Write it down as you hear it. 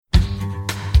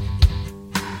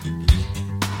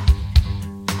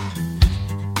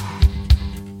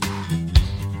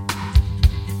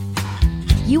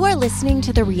You are listening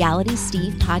to the Reality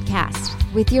Steve podcast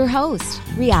with your host,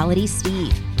 Reality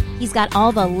Steve. He's got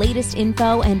all the latest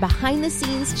info and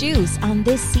behind-the-scenes juice on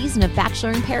this season of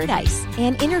Bachelor in Paradise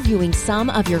and interviewing some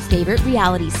of your favorite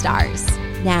reality stars.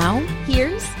 Now,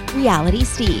 here's Reality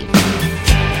Steve.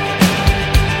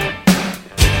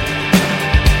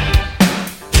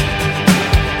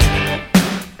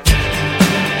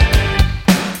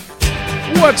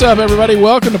 What's up, everybody?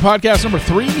 Welcome to podcast number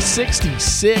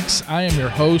 366. I am your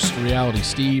host, Reality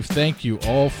Steve. Thank you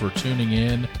all for tuning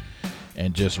in.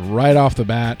 And just right off the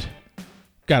bat,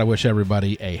 got to wish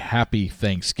everybody a happy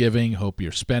Thanksgiving. Hope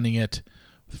you're spending it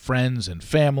with friends and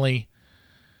family.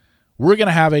 We're going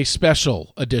to have a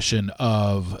special edition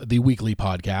of the weekly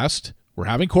podcast. We're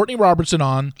having Courtney Robertson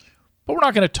on, but we're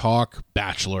not going to talk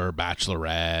Bachelor,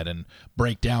 Bachelorette, and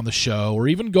break down the show, or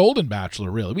even Golden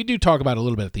Bachelor, really. We do talk about it a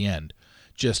little bit at the end,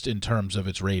 just in terms of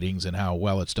its ratings and how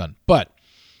well it's done. But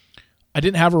I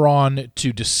didn't have her on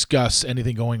to discuss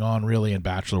anything going on really in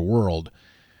Bachelor world.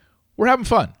 We're having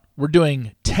fun. We're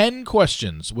doing 10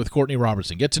 questions with Courtney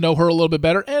Robertson. Get to know her a little bit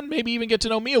better and maybe even get to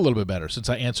know me a little bit better since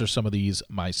I answer some of these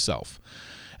myself.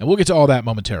 And we'll get to all that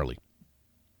momentarily.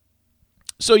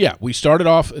 So yeah, we started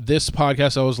off this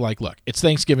podcast. I was like, look, it's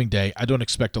Thanksgiving Day. I don't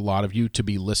expect a lot of you to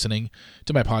be listening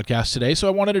to my podcast today. So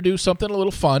I wanted to do something a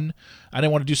little fun. I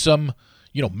didn't want to do some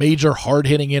major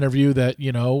hard-hitting interview that,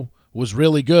 was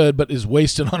really good but is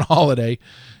wasted on a holiday.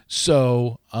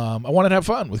 So I wanted to have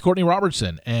fun with Courtney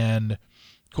Robertson, and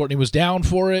Courtney was down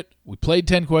for it. We played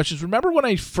 10 questions. Remember when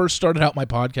I first started out my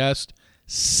podcast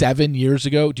 7 years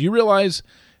ago? Do you realize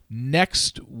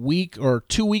next week or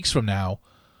 2 weeks from now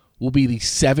will be the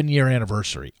 7-year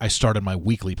anniversary I started my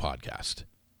weekly podcast?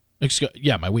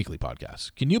 My weekly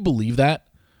podcast. Can you believe that?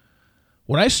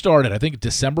 When I started, I think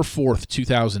December 4th,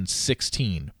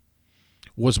 2016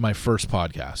 was my first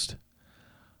podcast.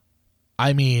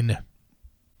 I mean,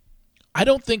 I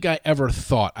don't think I ever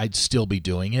thought I'd still be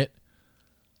doing it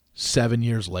 7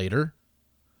 years later,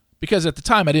 because at the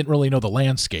time I didn't really know the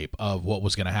landscape of what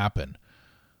was going to happen.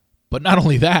 But not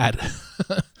only that,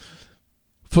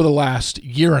 for the last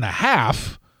year and a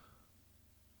half,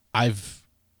 I've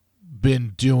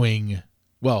been doing,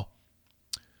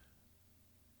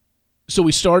 so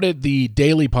we started the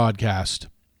daily podcast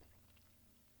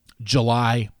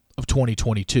July of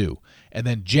 2022, and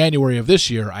then January of this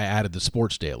year, I added the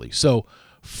Sports Daily. So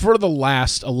for the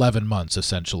last 11 months,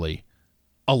 essentially,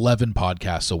 11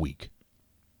 podcasts a week.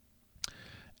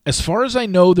 As far as I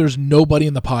know, there's nobody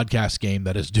in the podcast game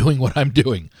that is doing what I'm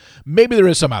doing. Maybe there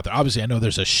is some out there. Obviously, I know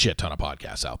there's a shit ton of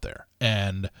podcasts out there,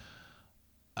 and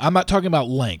I'm not talking about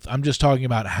length. I'm just talking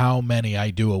about how many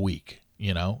I do a week.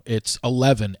 It's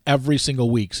 11 every single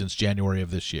week since January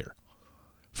of this year.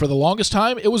 For the longest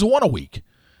time, it was 1 a week.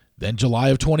 Then July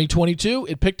of 2022,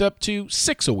 it picked up to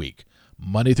 6 a week.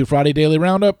 Monday through Friday Daily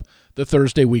Roundup, the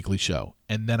Thursday Weekly Show,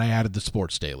 and then I added the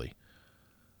Sports Daily.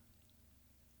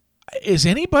 Is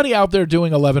anybody out there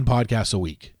doing 11 podcasts a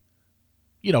week?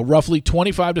 Roughly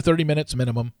 25 to 30 minutes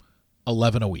minimum,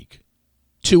 11 a week.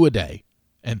 2 a day,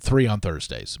 and 3 on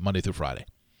Thursdays, Monday through Friday.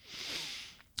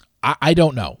 I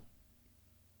don't know.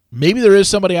 Maybe there is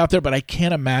somebody out there, but I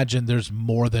can't imagine there's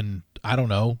more than,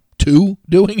 2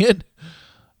 doing it.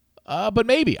 But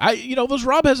maybe. Those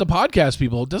Rob Has a Podcast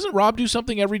people. Doesn't Rob do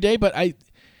something every day? But I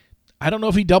don't know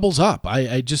if he doubles up.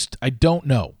 I don't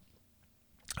know.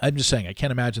 I'm just saying, I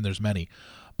can't imagine there's many.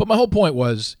 But my whole point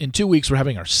was, in 2 weeks, we're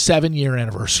having our 7-year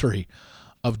anniversary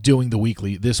of doing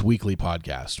this weekly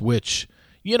podcast, which,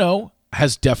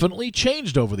 has definitely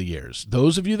changed over the years.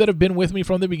 Those of you that have been with me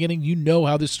from the beginning, you know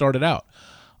how this started out.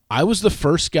 I was the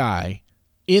first guy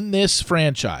in this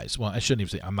franchise. Well, I shouldn't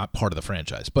even say I'm not part of the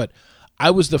franchise, but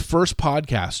I was the first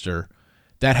podcaster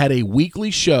that had a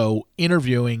weekly show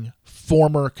interviewing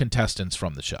former contestants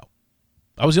from the show.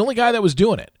 I was the only guy that was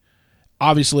doing it.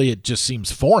 Obviously, it just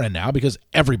seems foreign now because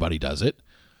everybody does it.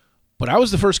 But I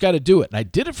was the first guy to do it, and I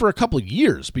did it for a couple of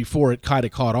years before it kind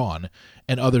of caught on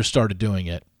and others started doing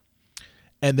it.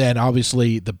 And then,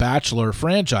 obviously, the Bachelor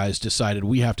franchise decided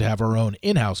we have to have our own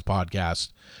in-house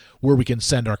podcast where we can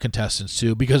send our contestants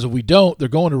to, because if we don't, they're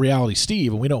going to Reality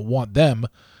Steve, and we don't want them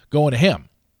going to him.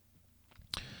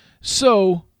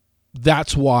 So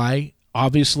that's why,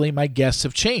 obviously, my guests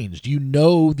have changed.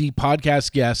 The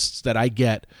podcast guests that I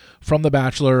get from the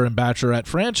Bachelor and Bachelorette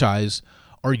franchise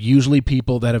are usually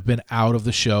people that have been out of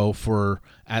the show for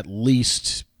at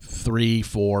least 3,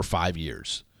 4, 5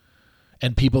 years.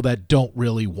 And people that don't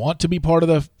really want to be part of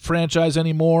the franchise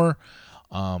anymore.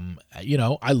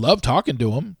 I love talking to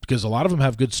them because a lot of them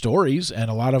have good stories, and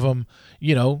a lot of them,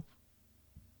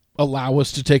 allow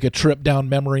us to take a trip down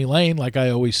memory lane, like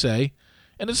I always say.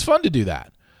 And it's fun to do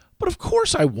that. But of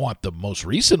course I want the most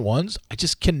recent ones. I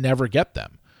just can never get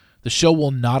them. The show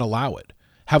will not allow it.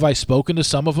 Have I spoken to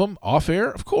some of them off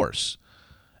air? Of course.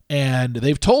 And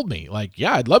they've told me, like,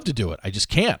 yeah, I'd love to do it. I just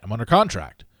can't. I'm under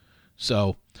contract.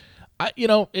 So,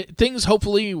 things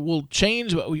hopefully will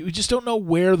change, but we just don't know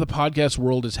where the podcast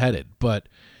world is headed. But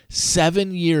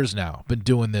 7 years now, I've been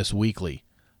doing this weekly.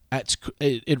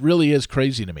 It really is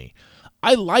crazy to me.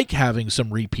 I like having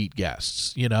some repeat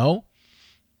guests,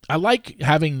 I like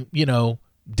having,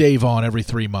 Dave on every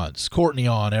 3 months, Courtney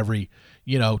on every,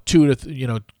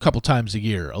 couple times a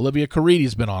year. Olivia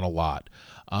Caridi's been on a lot.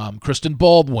 Kristen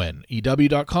Baldwin,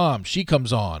 EW.com, she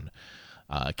comes on.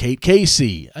 Kate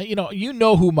Casey, you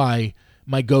know who my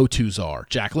go-tos are.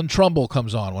 Jacqueline Trumbull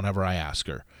comes on whenever I ask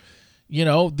her.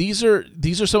 These are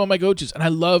some of my go-tos, and I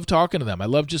love talking to them. I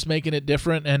love just making it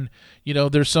different, and,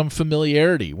 there's some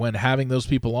familiarity when having those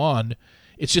people on.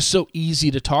 It's just so easy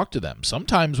to talk to them.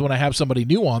 Sometimes when I have somebody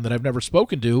new on that I've never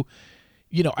spoken to,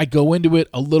 I go into it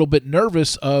a little bit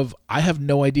nervous of, I have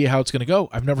no idea how it's going to go.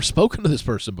 I've never spoken to this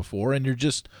person before, and you're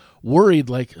just worried,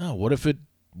 like, oh, what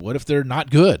if they're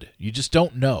not good? You just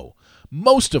don't know.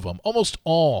 Most of them, almost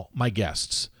all my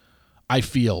guests, I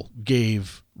feel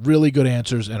gave really good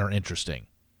answers and are interesting.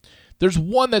 There's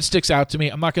one that sticks out to me.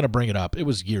 I'm not going to bring it up. It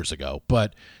was years ago,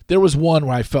 but there was one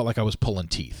where I felt like I was pulling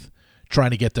teeth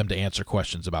trying to get them to answer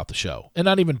questions about the show. And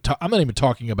I'm not even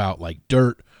talking about like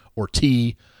dirt or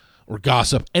tea or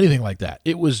gossip, anything like that.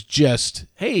 It was just,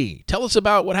 hey, tell us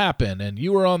about what happened, and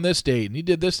you were on this date, and you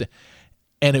did this.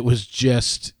 And it was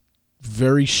just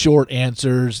very short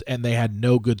answers, and they had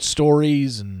no good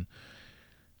stories, and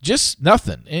just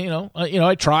nothing. And,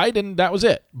 I tried, and that was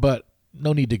it. But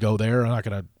no need to go there. I'm not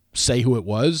going to say who it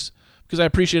was because I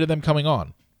appreciated them coming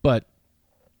on. But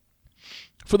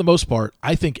for the most part,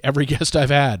 I think every guest I've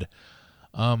had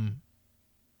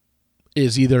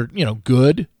is either,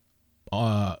 good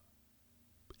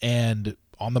and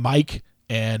on the mic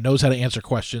and knows how to answer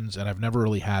questions, and I've never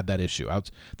really had that issue.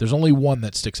 There's only one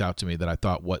that sticks out to me that I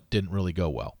thought what didn't really go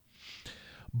well.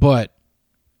 But,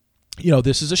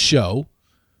 this is a show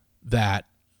that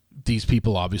these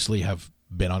people obviously have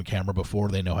been on camera before.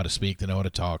 They know how to speak. They know how to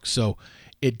talk. So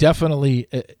it definitely,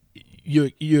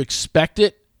 you expect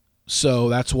it. So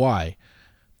that's why.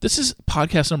 This is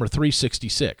podcast number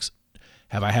 366.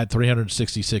 Have I had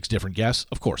 366 different guests?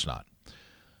 Of course not.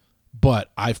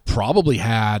 But I've probably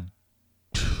had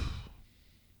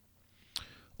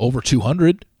over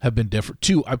 200 have been different.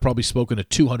 I've probably spoken to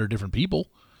 200 different people.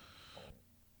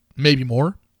 Maybe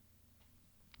more.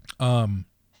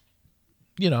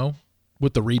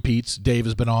 With the repeats, Dave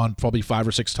has been on probably 5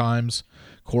 or 6 times.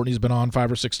 Courtney's been on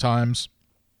 5 or 6 times.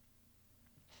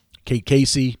 Kate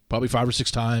Casey, probably 5 or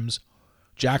 6 times.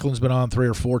 Jacqueline's been on 3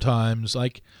 or 4 times.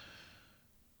 Like,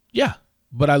 yeah,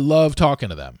 but I love talking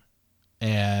to them.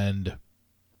 And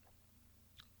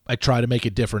I try to make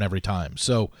it different every time.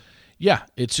 So, yeah,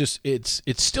 it's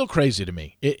still crazy to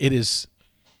me. It's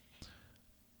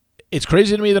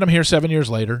crazy to me that I'm here 7 years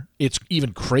later. It's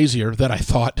even crazier that I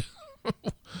thought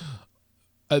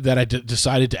that I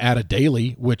decided to add a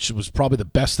daily, which was probably the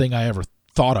best thing I ever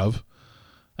thought of.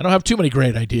 I don't have too many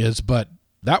great ideas, but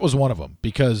that was one of them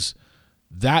because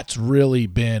that's really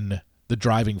been the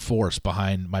driving force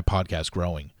behind my podcast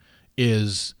growing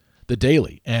is the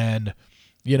daily. And,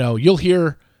 you'll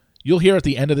hear at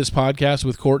the end of this podcast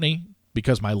with Courtney,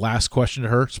 because my last question to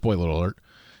her, spoiler alert,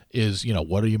 is,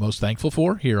 what are you most thankful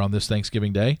for here on this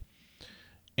Thanksgiving Day?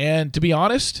 And to be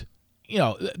honest,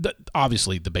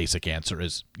 obviously the basic answer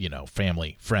is,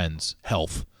 family, friends,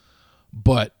 health.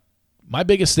 But my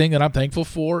biggest thing that I'm thankful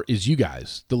for is you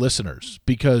guys, the listeners,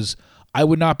 because I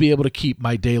would not be able to keep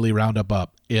my daily roundup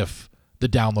up if the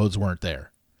downloads weren't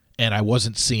there. And I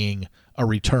wasn't seeing a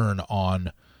return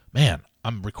on, man,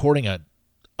 I'm recording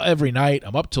every night.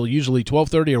 I'm up till usually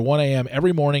 12:30 or 1 a.m.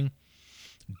 every morning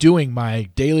doing my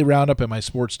daily roundup and my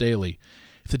sports daily.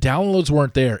 If the downloads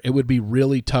weren't there, it would be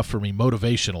really tough for me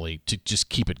motivationally to just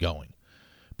keep it going.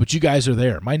 But you guys are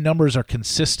there. My numbers are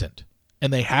consistent,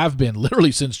 and they have been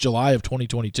literally since July of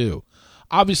 2022.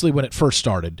 Obviously, when it first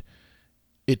started,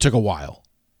 it took a while.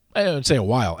 I don't say a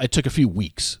while. It took a few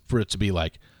weeks for it to be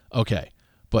like, okay.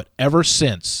 But ever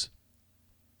since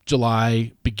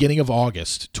July, beginning of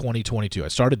August 2022, I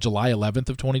started July 11th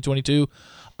of 2022.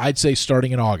 I'd say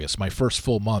starting in August, my first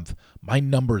full month, my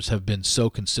numbers have been so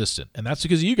consistent. And that's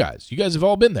because of you guys. You guys have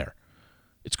all been there.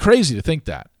 It's crazy to think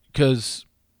that because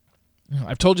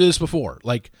I've told you this before.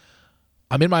 Like,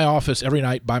 I'm in my office every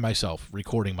night by myself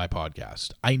recording my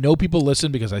podcast. I know people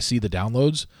listen because I see the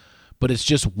downloads, but it's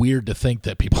just weird to think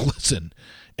that people listen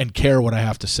and care what I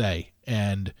have to say.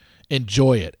 And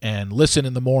enjoy it and listen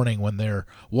in the morning when they're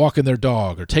walking their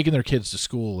dog or taking their kids to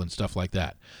school and stuff like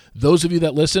that. Those of you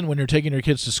that listen when you're taking your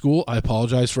kids to school, I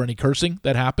apologize for any cursing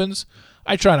that happens.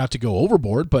 I try not to go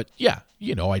overboard, but yeah,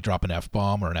 I drop an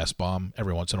F-bomb or an S-bomb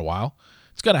every once in a while.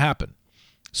 It's going to happen.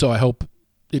 So I hope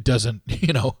it doesn't,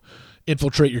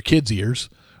 infiltrate your kids' ears,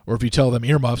 or if you tell them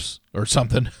earmuffs or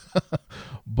something.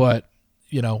 But,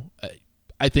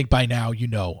 I think by now,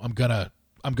 I'm going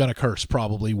to curse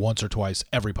probably once or twice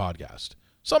every podcast.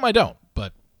 Some I don't,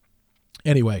 but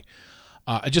anyway,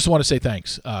 I just want to say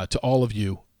thanks to all of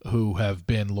you who have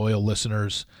been loyal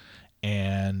listeners.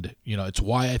 And, it's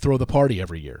why I throw the party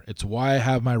every year. It's why I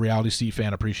have my Reality Steve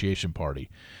Fan Appreciation Party.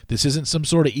 This isn't some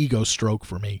sort of ego stroke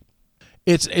for me.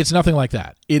 It's nothing like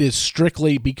that. It is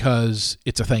strictly because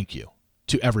it's a thank you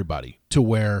to everybody, to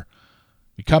where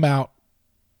we come out,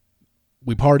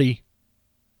 we party,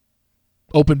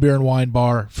 open beer and wine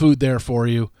bar, food there for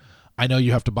you. I know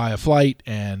you have to buy a flight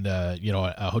and,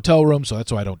 a hotel room, so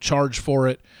that's why I don't charge for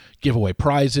it. Give away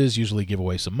prizes, usually give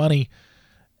away some money.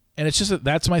 And it's just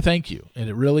that's my thank you, and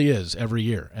it really is every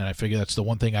year. And I figure that's the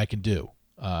one thing I can do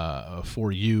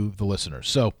for you, the listeners.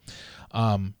 So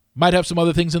might have some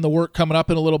other things in the work coming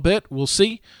up in a little bit. We'll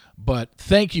see. But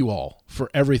thank you all for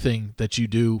everything that you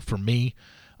do for me.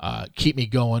 Keep me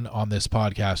going on this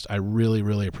podcast. I really,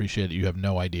 really appreciate it. You have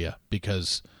no idea,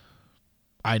 because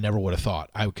I never would have thought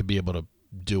I could be able to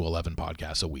do 11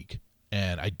 podcasts a week.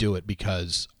 And I do it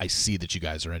because I see that you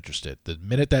guys are interested. The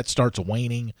minute that starts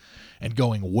waning and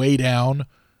going way down,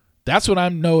 that's when I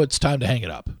know it's time to hang it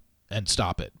up and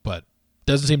stop it. But it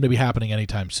doesn't seem to be happening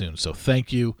anytime soon. So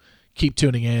thank you. Keep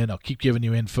tuning in. I'll keep giving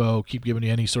you info, keep giving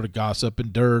you any sort of gossip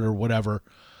and dirt or whatever.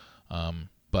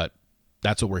 But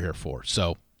that's what we're here for.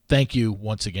 So thank you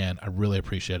once again. I really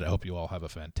appreciate it. I hope you all have a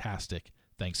fantastic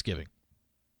Thanksgiving.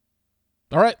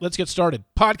 All right, let's get started.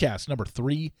 Podcast number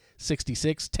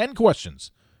 366, 10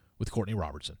 questions with Courtney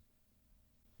Robertson.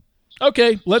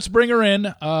 Okay, let's bring her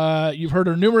in. You've heard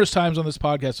her numerous times on this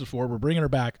podcast before. We're bringing her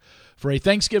back for a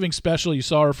Thanksgiving special. You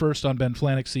saw her first on Ben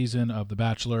Flanick's season of The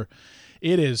Bachelor.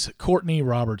 It is Courtney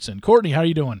Robertson. Courtney, how are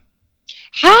you doing?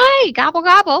 Hi, gobble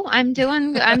gobble. I'm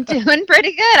doing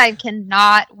pretty good. I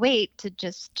cannot wait to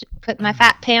just put my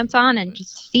fat pants on and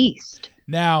just feast.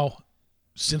 Now,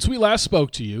 since we last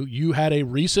spoke to you, you had a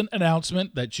recent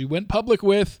announcement that you went public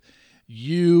with.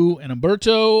 You and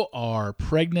Umberto are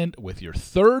pregnant with your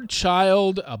third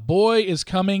child. A boy is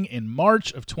coming in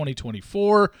March of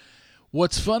 2024.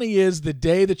 What's funny is the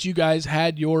day that you guys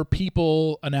had your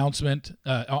People announcement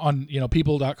on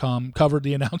people.com, covered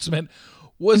the announcement,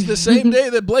 was the same day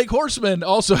that Blake Horseman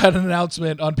also had an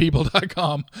announcement on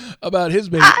people.com about his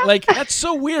baby. Like, that's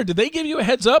so weird. Did they give you a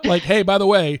heads up? Like, hey, by the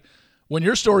way, when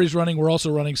your story's running, we're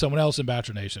also running someone else in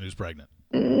Bachelor Nation who's pregnant.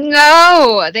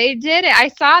 No, they did it. I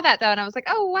saw that, though, and I was like,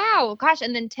 oh, wow, gosh.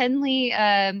 And then Tenley,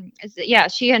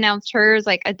 she announced hers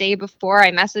like a day before.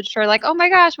 I messaged her like, oh, my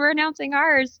gosh, we're announcing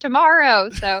ours tomorrow.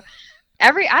 So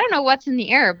I don't know what's in the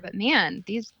air, but, man,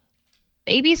 these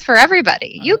babies for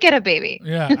everybody. You get a baby.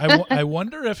 Yeah, I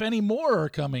wonder if any more are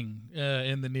coming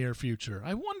in the near future.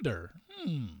 I wonder.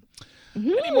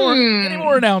 Any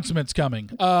more announcements coming?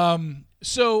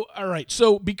 So, all right.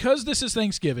 So, because this is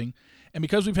Thanksgiving, and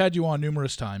because we've had you on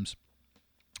numerous times,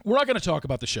 we're not going to talk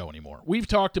about the show anymore. We've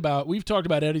talked about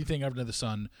anything under the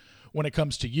sun when it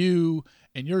comes to you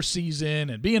and your season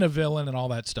and being a villain and all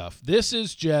that stuff. This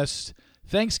is just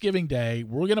Thanksgiving Day.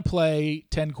 We're going to play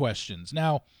 10 questions.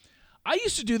 Now, I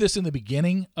used to do this in the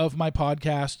beginning of my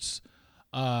podcasts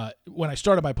when I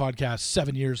started my podcast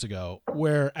 7 years ago,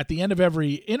 where at the end of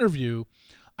every interview,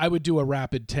 I would do a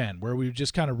rapid 10 where we would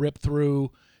just kind of rip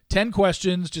through 10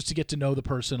 questions just to get to know the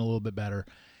person a little bit better.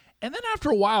 And then after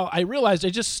a while, I realized I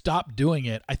just stopped doing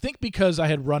it. I think because I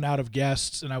had run out of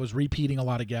guests and I was repeating a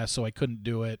lot of guests, so I couldn't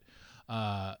do it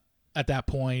at that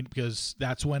point, because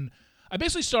that's when I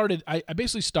basically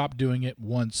stopped doing it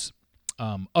once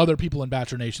other people in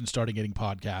Bachelor Nation started getting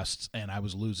podcasts, and I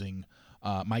was losing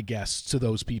my guests to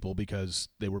those people because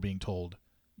they were being told,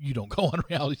 you don't go on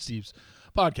Reality Steve's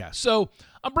podcast. So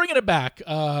I'm bringing it back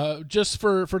just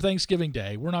for Thanksgiving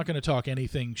Day. We're not going to talk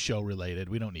anything show related.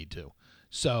 We don't need to.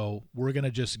 So we're going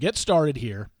to just get started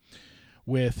here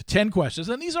with 10 questions.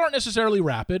 And these aren't necessarily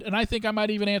rapid, and I think I might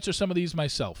even answer some of these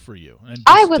myself for you. And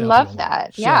I would love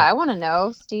that. So, yeah, I want to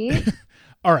know, Steve.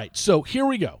 All right, so here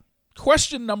we go.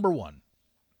 Question number 1.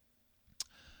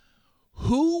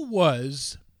 Who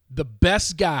was the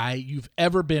best guy you've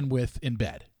ever been with in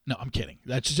bed? No, I'm kidding.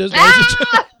 That's just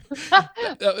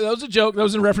that was a joke. That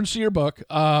was in reference to your book.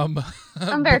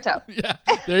 Umberto. Yeah,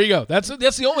 there you go. That's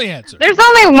the only answer. There's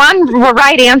only one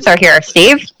right answer here,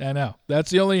 Steve. I know.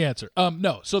 That's the only answer.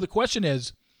 No. So the question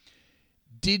is,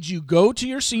 did you go to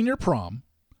your senior prom?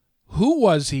 Who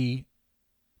was he?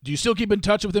 Do you still keep in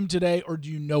touch with him today, or do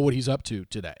you know what he's up to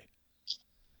today?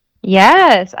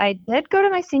 Yes, I did go to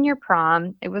my senior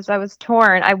prom. I was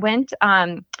torn. I went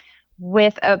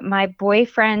with my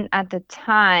boyfriend at the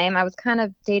time. I was kind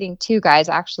of dating two guys,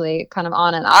 actually, kind of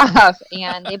on and off,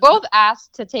 and they both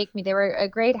asked to take me. They were a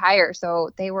grade higher, so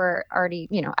they were already,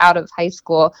 out of high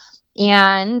school.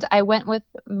 And I went with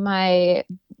my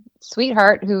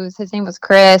sweetheart, his name was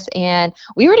Chris, and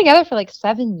we were together for like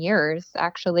 7 years,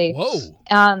 actually.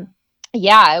 Whoa.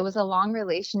 Yeah, it was a long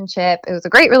relationship. It was a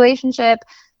great relationship.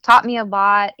 Taught me a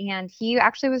lot, and he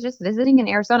actually was just visiting in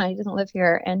Arizona. He doesn't live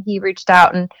here, and he reached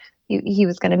out, and he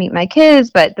was going to meet my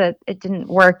kids, but it didn't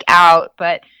work out.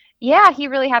 But yeah, he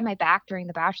really had my back during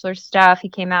the Bachelor stuff. He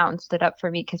came out and stood up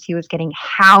for me because he was getting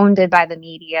hounded by the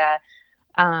media.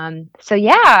 So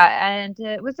yeah, and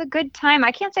it was a good time.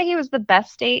 I can't say he was the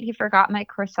best date. He forgot my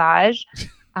corsage.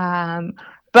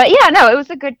 But yeah, no, it was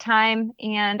a good time,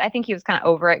 and I think he was kind of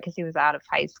over it because he was out of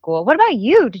high school. What about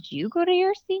you? Did you go to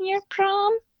your senior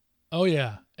prom? Oh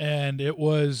yeah, and it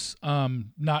was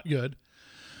not good.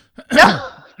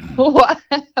 What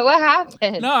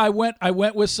happened? No, I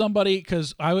went with somebody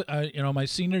because I my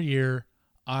senior year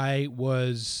I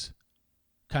was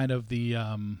kind of the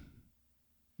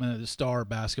star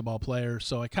basketball player,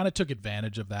 so I kind of took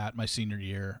advantage of that my senior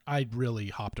year. I really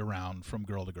hopped around from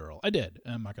girl to girl. I did.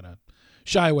 I'm not gonna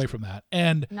shy away from that.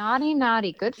 And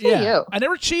naughty, good for you. I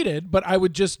never cheated, but I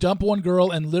would just dump one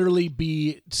girl and literally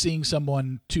be seeing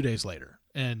someone 2 days later.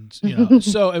 And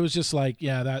so it was just like,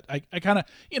 yeah, that I kind of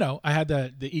I had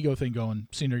the ego thing going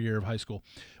senior year of high school.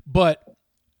 But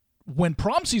when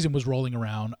prom season was rolling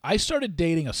around, I started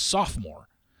dating a sophomore,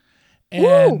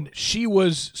 and she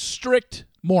was strict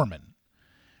Mormon,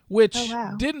 which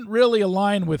didn't really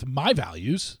align with my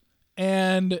values.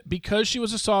 And because she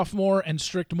was a sophomore and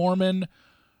strict Mormon,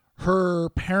 her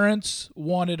parents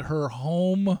wanted her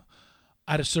home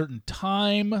at a certain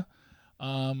time.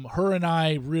 Her and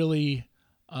I really,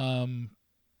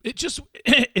 it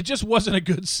just wasn't a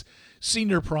good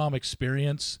senior prom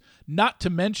experience. Not to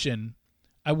mention,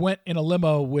 I went in a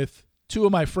limo with two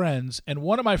of my friends, and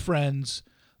one of my friends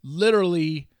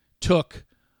literally took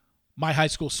my high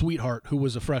school sweetheart, who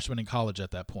was a freshman in college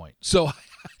at that point. So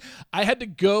I had to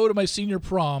go to my senior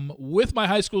prom with my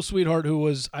high school sweetheart,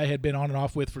 who I had been on and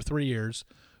off with for 3 years,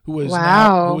 who was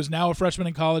now a freshman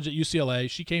in college at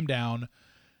UCLA. She came down,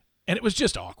 and it was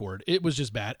just awkward. It was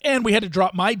just bad. And we had to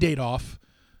drop my date off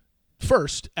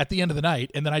first at the end of the night,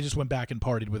 and then I just went back and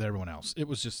partied with everyone else. It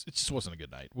just wasn't a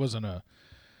good night. It wasn't a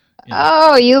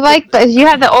Oh, you had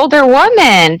the older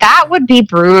woman. That would be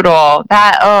brutal.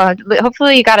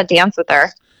 Hopefully you got to dance with her.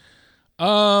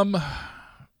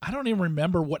 I don't even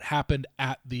remember what happened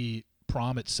at the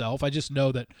prom itself. I just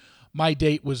know that my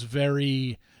date was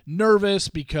very nervous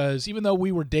because even though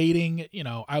we were dating,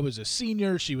 I was a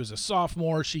senior, she was a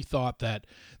sophomore. She thought that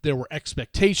there were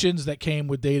expectations that came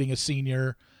with dating a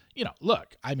senior.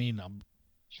 Look,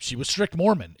 she was strict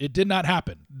Mormon. It did not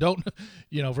happen. Don't,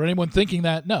 for anyone thinking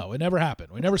that, no, it never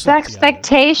happened. We never slept together.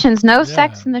 Expectations, no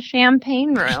sex in the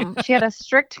champagne room. She had a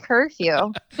strict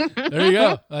curfew. There you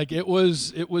go. Like it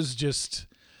was just,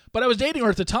 but I was dating her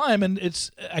at the time, and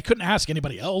I couldn't ask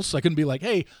anybody else. I couldn't be like,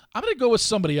 hey, I'm going to go with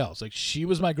somebody else. Like she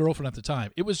was my girlfriend at the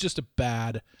time. It was just a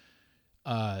bad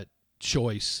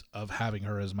choice of having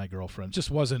her as my girlfriend.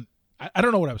 Just wasn't, I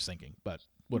don't know what I was thinking, but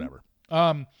whatever.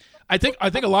 I think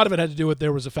a lot of it had to do with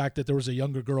there was the fact that there was a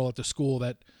younger girl at the school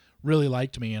that really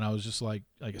liked me, and I was just like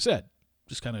I said,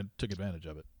 just kind of took advantage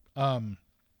of it,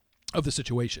 of the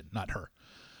situation, not her.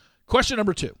 Question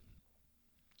number 2.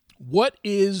 What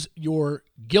is your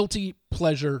guilty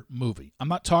pleasure movie? I'm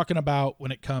not talking about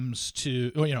when it comes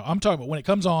to, I'm talking about when it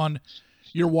comes on,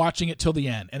 you're watching it till the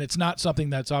end, and it's not something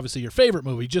that's obviously your favorite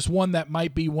movie, just one that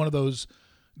might be one of those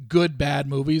good bad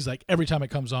movies. Like every time it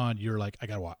comes on, you're like, I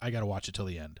gotta watch it till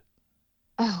the end.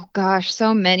 Oh gosh,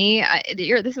 so many.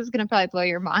 This is gonna probably blow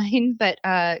your mind, but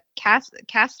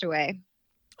Castaway.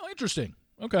 Oh, interesting.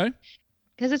 Okay.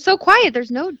 Because it's so quiet. There's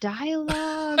no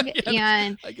dialogue,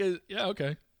 and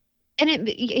okay. And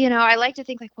it, I like to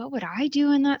think like, what would I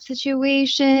do in that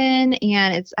situation?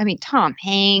 And Tom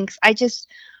Hanks.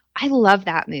 I love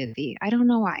that movie. I don't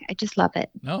know why. I just love it.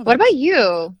 No. What about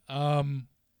you?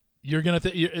 You're going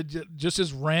to just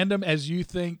as random as you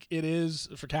think it is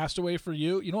for Castaway for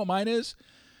you. You know what mine is?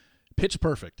 Pitch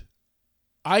Perfect.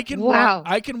 I can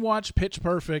watch Pitch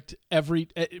Perfect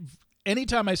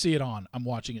anytime I see it on, I'm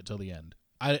watching it till the end.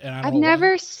 I don't I've know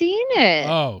never why. seen it.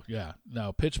 Oh yeah,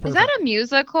 no, Pitch Perfect. Is that a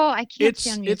musical? I can't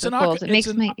stand musicals. It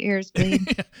makes my ears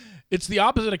bleed. It's the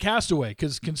opposite of Castaway,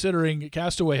 because considering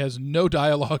Castaway has no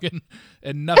dialogue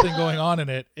and nothing going on in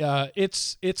it,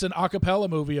 it's an a cappella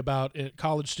movie about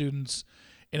college students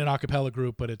in an a cappella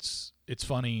group, but it's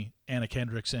funny. Anna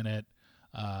Kendrick's in it.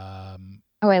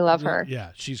 Oh, I love her. Yeah,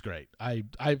 she's great.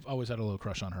 I've always had a little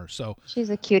crush on her. So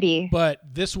she's a cutie. But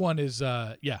this one is,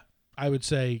 I would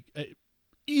say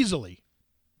easily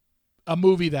a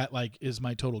movie that like is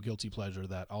my total guilty pleasure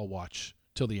that I'll watch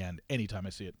till the end anytime I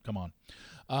see it. Come on.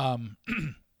 All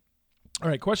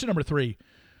right, question number 3.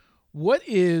 What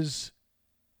is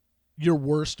your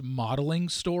worst modeling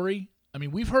story? I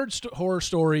mean, we've heard horror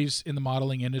stories in the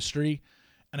modeling industry,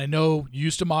 and I know you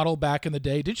used to model back in the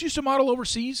day. Did you used to model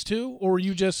overseas too, or were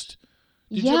you just...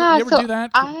 Did you ever do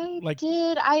that? I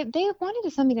did. They wanted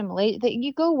to send me to Malaysia.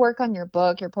 You go work on your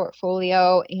book, your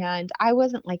portfolio, and I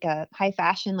wasn't like a high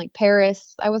fashion like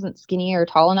Paris. I wasn't skinny or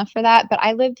tall enough for that. But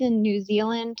I lived in New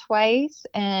Zealand twice,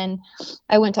 and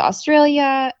I went to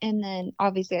Australia, and then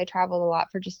obviously I traveled a lot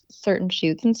for just certain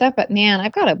shoots and stuff. But man,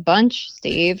 I've got a bunch,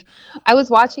 Steve. I was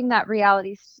watching that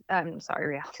reality.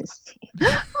 Reality Steve.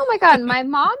 Oh my God, my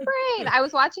mom brain. I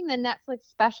was watching the Netflix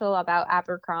special about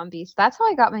Abercrombie. So that's how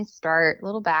I got my start.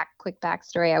 Quick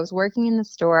backstory. I was working in the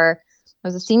store. I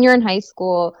was a senior in high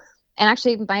school. And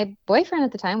actually my boyfriend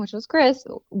at the time, which was Chris,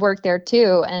 worked there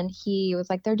too. And he was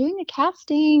like, they're doing a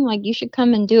casting. Like, you should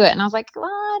come and do it. And I was like,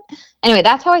 what? Anyway,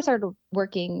 that's how I started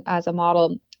working as a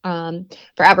model for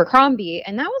Abercrombie.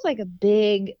 And that was like a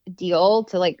big deal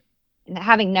to like,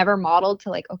 having never modeled, to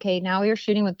like, okay, now you're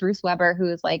shooting with Bruce Weber, who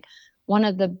is like one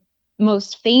of the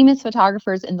most famous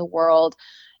photographers in the world.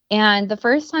 And the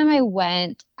first time I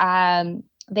went,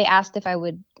 they asked if I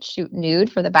would shoot nude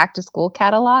for the back to school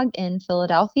catalog in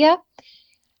Philadelphia.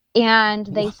 And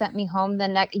they sent me home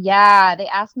they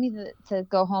asked me to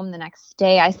go home the next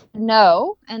day. I said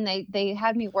no. And they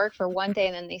had me work for one day,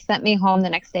 and then they sent me home the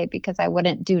next day because I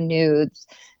wouldn't do nudes.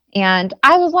 And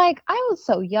I was like, I was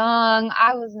so young.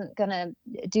 I wasn't going to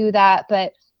do that.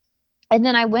 And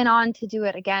then I went on to do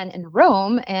it again in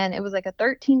Rome, and it was like a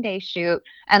 13-day shoot.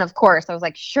 And of course I was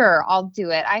like, sure, I'll do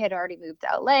it. I had already moved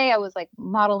to LA. I was like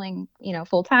modeling,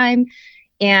 full time,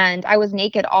 and I was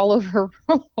naked all over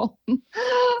Rome.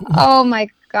 Oh my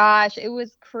gosh. It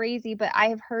was crazy. But I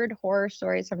have heard horror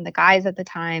stories from the guys at the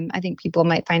time. I think people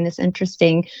might find this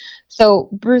interesting. So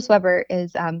Bruce Weber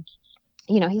is,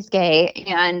 he's gay,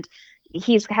 and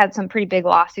he's had some pretty big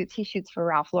lawsuits. He shoots for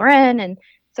Ralph Lauren. And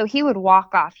so he would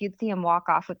walk off. You'd see him walk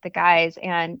off with the guys.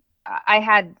 And I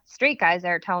had straight guys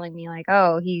there telling me like,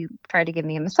 oh, he tried to give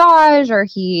me a massage, or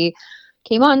he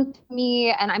came on to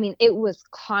me. And I mean, it was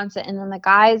constant. And then the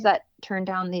guys that turned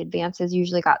down the advances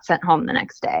usually got sent home the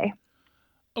next day.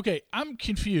 Okay, I'm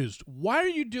confused. Why are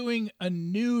you doing a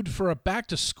nude for a back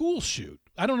to school shoot?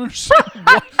 I don't understand.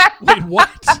 Wait,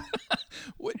 what?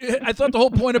 I thought the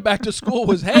whole point of back to school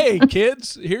was, hey,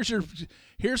 kids, here's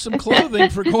some clothing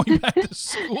for going back to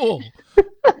school.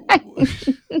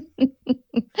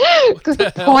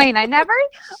 Good point. I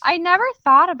never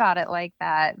thought about it like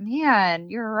that. Man,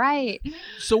 you're right.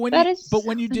 So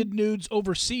when you did nudes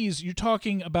overseas, you're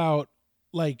talking about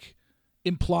like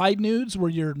implied nudes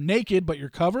where you're naked but you're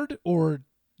covered, or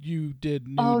you did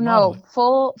nude modeling? No,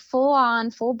 full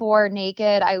on, full bore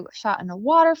naked. I shot in a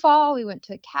waterfall. We went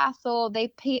to a castle. They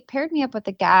paired me up with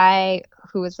a guy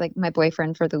who was like my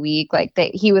boyfriend for the week. Like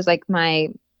he was like my,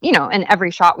 in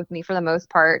every shot with me for the most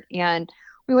part. And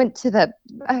we went to the,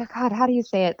 God, how do you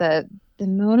say it? The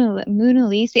Mona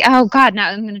Lisa. Oh God, now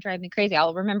I'm going to drive me crazy.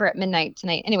 I'll remember at midnight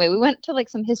tonight. Anyway, we went to like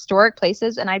some historic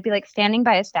places, and I'd be like standing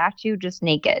by a statue just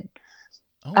naked.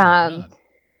 Oh my God.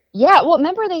 Yeah, well,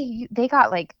 remember they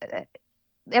got like,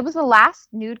 it was the last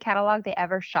nude catalog they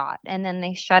ever shot, and then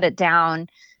they shut it down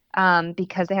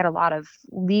because they had a lot of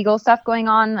legal stuff going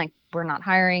on. Like, we're not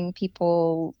hiring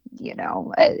people,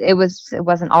 it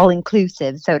wasn't all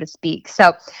inclusive, so to speak.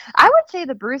 So I would say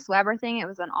the Bruce Weber thing, it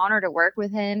was an honor to work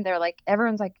with him. They're like,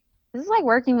 everyone's like, this is like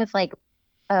working with like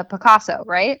Picasso,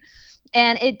 right?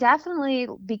 And it definitely,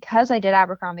 because I did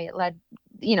Abercrombie, it led,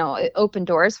 it opened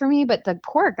doors for me. But the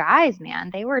poor guys, man,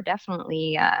 they were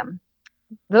definitely,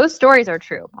 those stories are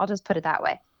true. I'll just put it that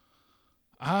way.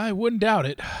 I wouldn't doubt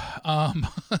it. I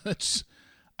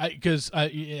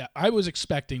was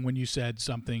expecting when you said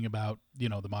something about, the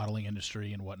modeling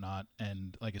industry and whatnot,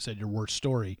 and like I said, your worst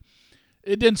story,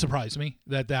 it didn't surprise me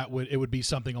that it would be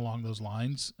something along those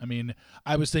lines. I mean,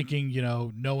 I was thinking,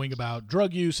 knowing about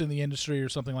drug use in the industry or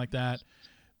something like that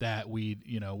that we,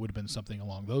 would have been something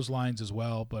along those lines as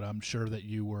well. But I'm sure that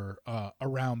you were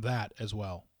around that as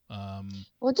well.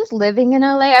 Well, just living in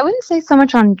LA, I wouldn't say so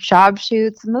much on job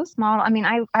shoots. Most model, I mean,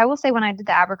 I will say when I did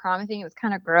the Abercrombie thing, it was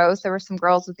kind of gross. There were some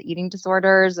girls with eating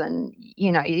disorders, and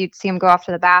you'd see them go off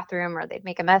to the bathroom or they'd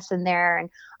make a mess in there. And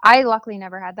I luckily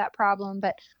never had that problem.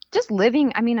 But just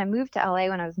living, I mean, I moved to LA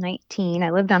when I was 19.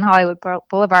 I lived on Hollywood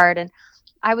Boulevard, and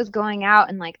I was going out,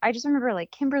 and like I just remember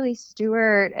like Kimberly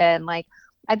Stewart, and like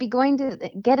I'd be going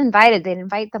to get invited. They'd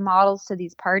invite the models to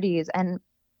these parties, and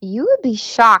you would be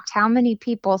shocked how many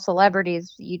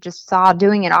celebrities you just saw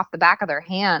doing it off the back of their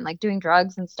hand, like doing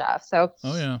drugs and stuff. So,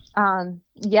 oh yeah,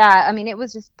 yeah, I mean, it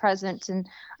was just present. And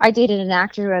I dated an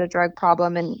actor who had a drug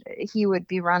problem, and he would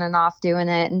be running off doing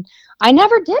it, and I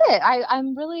never did it.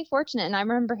 I'm really fortunate, and I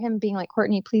remember him being like,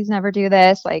 "Courtney, please never do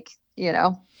this. Like,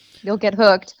 you'll get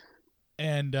hooked."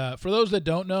 And for those that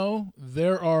don't know,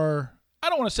 there are, I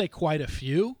don't want to say quite a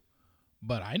few,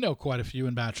 but I know quite a few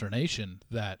in Bachelor Nation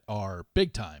that are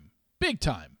big time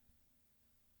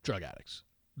drug addicts.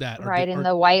 That right in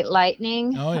the White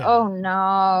Lightning. Oh, yeah. Oh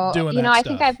no. Doing that I stuff.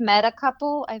 think I've met a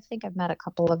couple.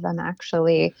 Of them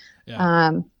actually.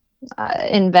 Yeah.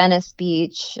 In Venice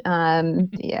Beach.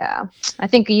 Yeah. I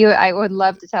think I would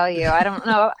love to tell you. I don't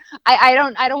know. I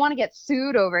don't want to get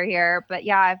sued over here, but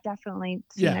yeah, I've definitely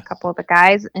seen a couple of the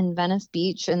guys in Venice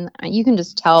Beach, and you can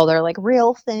just tell they're like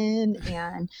real thin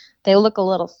and they look a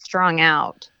little strung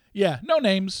out. Yeah, no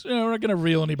names. We're not going to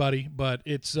reveal anybody, but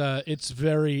it's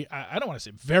very, I don't want to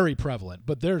say very prevalent,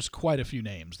 but there's quite a few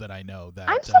names that I know that.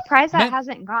 I'm surprised that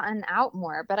hasn't gotten out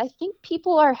more, but I think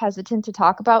people are hesitant to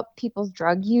talk about people's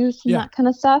drug use and that kind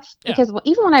of stuff. Because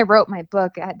even when I wrote my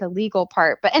book, I had the legal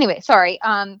part. But anyway, sorry.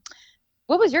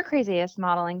 What was your craziest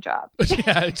modeling job?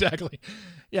 Yeah, exactly.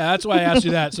 Yeah, that's why I asked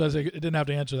you that, so I didn't have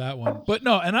to answer that one. But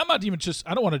no, and I'm not even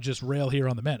I don't want to just rail here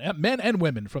on the men and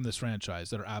women from this franchise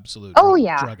that are absolute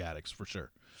drug addicts for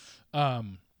sure. All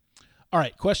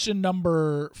right, question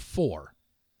number 4.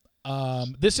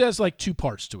 This has like 2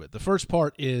 parts to it. The first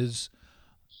part is,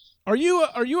 are you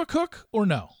a cook or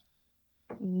no?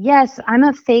 Yes, I'm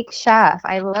a fake chef.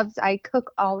 I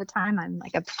cook all the time. I'm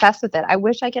like obsessed with it. I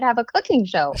wish I could have a cooking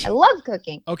show. I love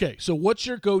cooking. Okay, so what's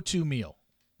your go-to meal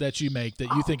that you make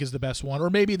that you think is the best one, or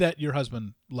maybe that your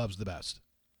husband loves the best?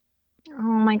 Oh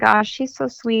my gosh, he's so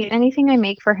sweet. Anything I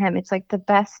make for him, it's like the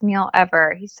best meal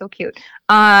ever. He's so cute.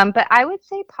 But I would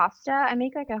say pasta. I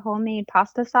make like a homemade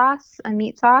pasta sauce, a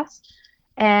meat sauce,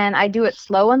 and I do it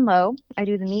slow and low. I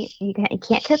do the meat. You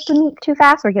can't cook the meat too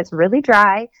fast or it gets really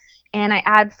dry. And I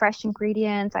add fresh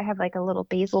ingredients. I have like a little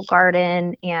basil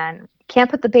garden, and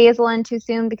can't put the basil in too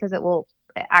soon because it will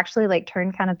actually like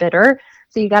turn kind of bitter.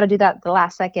 So you got to do that the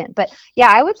last second. But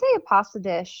yeah, I would say a pasta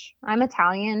dish. I'm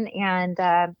Italian, and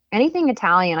anything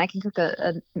Italian. I can cook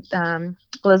a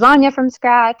lasagna from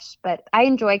scratch, but I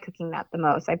enjoy cooking that the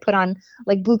most. I put on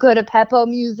like buco de beppo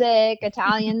music,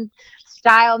 Italian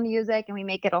style music, and we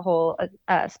make it a whole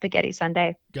spaghetti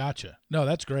sundae. Gotcha. No,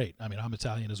 that's great. I mean, I'm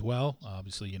Italian as well.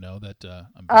 Obviously, you know that.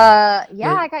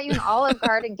 I got you an Olive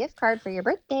Garden gift card for your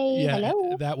birthday. Yeah,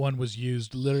 hello. That one was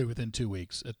used literally within 2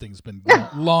 weeks. That thing's been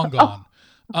long gone.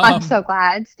 I'm so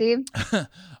glad, Steve.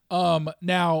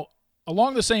 Now,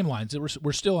 along the same lines,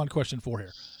 we're still on question 4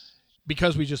 here,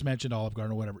 because we just mentioned Olive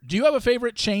Garden or whatever. Do you have a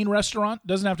favorite chain restaurant?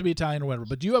 Doesn't have to be Italian or whatever,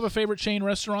 but do you have a favorite chain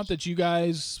restaurant that you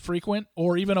guys frequent,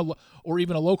 or even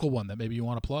a local one that maybe you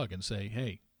want to plug and say,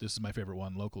 hey, this is my favorite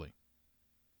one locally?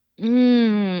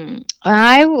 I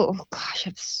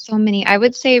have so many. I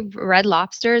would say Red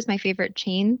Lobster is my favorite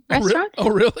chain restaurant. Oh,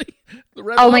 really? The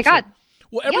Red Lobster. Oh my God.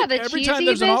 Well, every time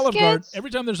there's an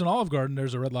Olive Garden,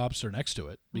 there's a Red Lobster next to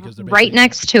it, because they're right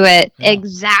next to it. Yeah.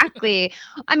 Exactly.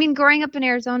 I mean, growing up in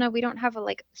Arizona, we don't have a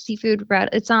seafood.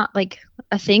 It's not like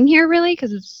a thing here really,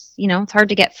 because it's it's hard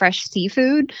to get fresh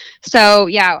seafood. So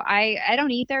yeah, I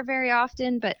don't eat there very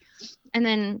often, but. And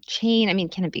then chain, I mean,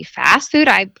 can it be fast food?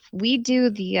 We do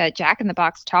the Jack in the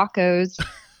Box tacos.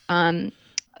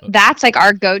 That's like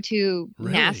our go-to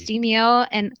nasty meal.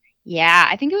 And yeah,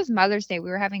 I think it was Mother's Day. We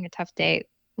were having a tough day.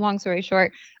 Long story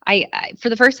short, I for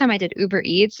the first time I did Uber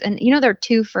Eats, and they're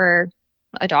 2 for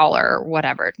 $1 or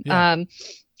whatever. Yeah.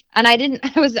 And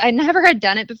I never had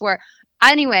done it before.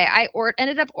 Anyway, I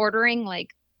ended up ordering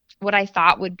like what I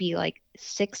thought would be like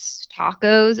 6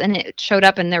 tacos, and it showed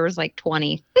up and there was like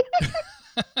 20.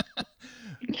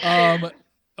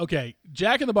 Okay.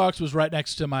 Jack in the Box was right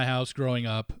next to my house growing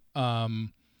up.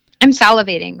 I'm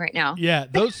salivating right now. Yeah.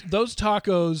 Those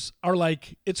tacos are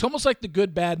like, it's almost like the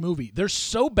Good Bad movie. They're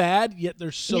so bad, yet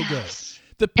they're so good.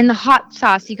 And the hot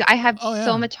sauce. I have Oh,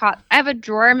 so yeah. much hot. I have a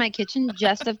drawer in my kitchen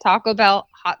just of Taco Bell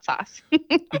hot sauce.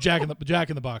 The Jack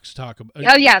in the Box taco.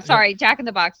 Oh yeah, sorry, Jack in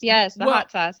the Box. Yes, the Well,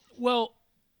 hot sauce. Well,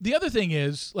 the other thing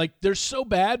is, like, they're so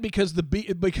bad because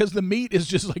the meat is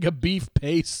just like a beef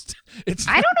paste. I don't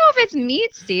know if it's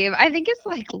meat, Steve. I think it's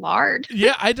like lard.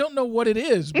 Yeah, I don't know what it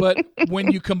is, but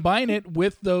when you combine it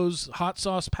with those hot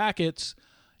sauce packets,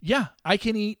 yeah, I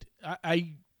can eat.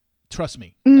 I trust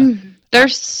me. They're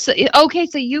okay,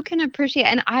 so you can appreciate,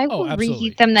 and I will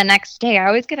reheat them the next day. I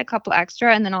always get a couple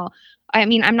extra, and then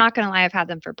I'm not gonna lie, I've had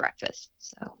them for breakfast.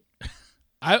 So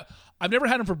I've never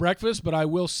had them for breakfast, but I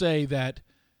will say that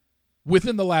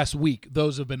within the last week,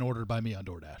 those have been ordered by me on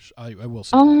DoorDash. I will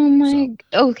say.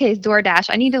 Okay, DoorDash.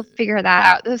 I need to figure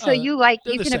that out. So you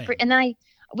can, and then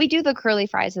we do the curly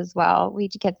fries as well. We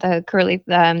get the curly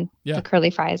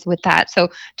fries with that. So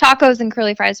tacos and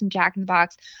curly fries from Jack in the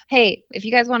Box. Hey, if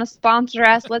you guys want to sponsor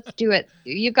us, let's do it.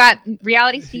 You've got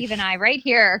Reality Steve and I right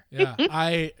here.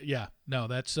 No,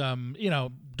 that's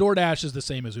DoorDash is the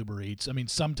same as Uber Eats. I mean,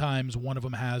 sometimes one of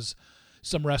them has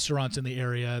some restaurants in the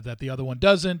area that the other one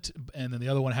doesn't, and then the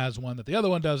other one has one that the other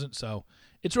one doesn't. So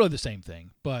it's really the same thing.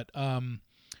 But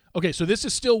okay, so this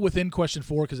is still within question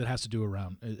 4 because it has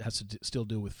to still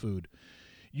do with food.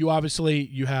 You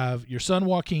have your son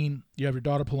Joaquin, you have your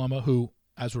daughter Paloma, who,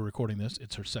 as we're recording this,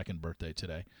 it's her 2nd birthday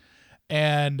today,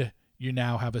 and you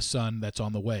now have a son that's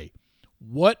on the way.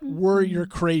 What were your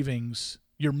cravings,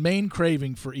 your main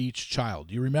craving for each child?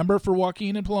 Do you remember for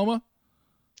Joaquin and Paloma?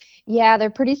 Yeah, they're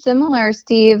pretty similar,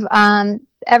 Steve.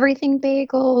 Everything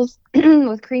bagels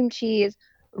with cream cheese,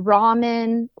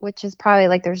 ramen, which is probably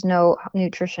like there's no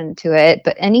nutrition to it,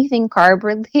 but anything carb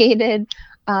related.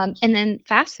 And then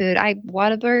fast food. I had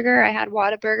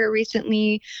Whataburger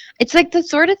recently. It's like the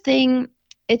sort of thing,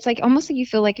 it's like almost like you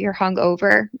feel like you're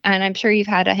hungover, and I'm sure you've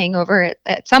had a hangover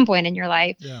at some point in your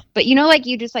life. Yeah. But like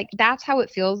you just like, that's how it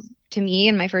feels to me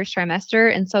in my first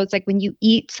trimester. And so it's like when you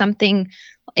eat something,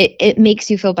 it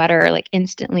makes you feel better like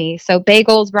instantly. So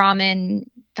bagels, ramen,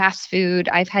 fast food.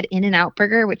 I've had In-N-Out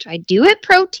burger, which I do it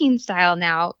protein style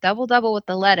now, double with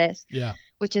the lettuce. Yeah.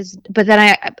 But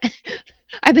then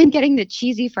I've been getting the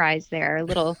cheesy fries there a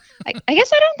little. I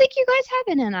guess I don't think you guys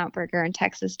have an In-N-Out burger in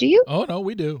Texas, do you? Oh no,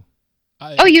 we do.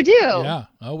 You do? Yeah.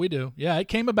 Oh, we do. Yeah, it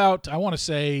came about, I want to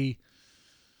say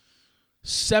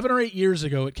 7 or 8 years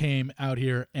ago it came out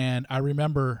here, and I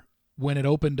remember when it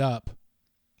opened up,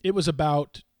 it was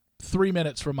about 3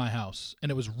 minutes from my house,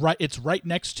 and it's right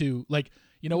next to, like,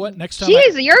 you know what? Next time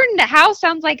your house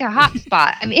sounds like a hot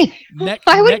spot. I mean,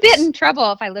 I would get in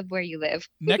trouble if I lived where you live.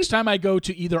 Next time I go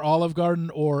to either Olive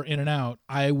Garden or In-N-Out,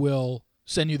 I will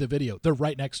send you the video. They're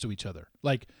right next to each other.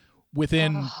 Like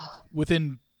within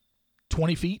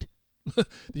 20 feet.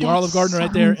 The Olive Garden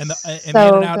right there, and the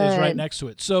In-N-Out is right next to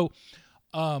it. So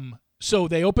so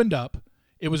they opened up.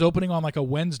 It was opening on like a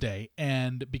Wednesday,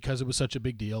 and because it was such a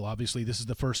big deal, obviously this is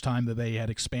the first time that they had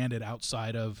expanded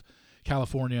outside of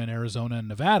California and Arizona and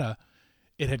Nevada.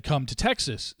 It had come to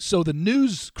Texas. So the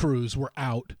news crews were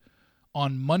out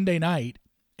on Monday night,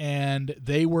 and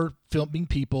they were filming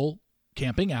people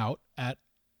camping out at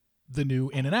the new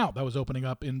In-N-Out that was opening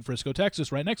up in Frisco,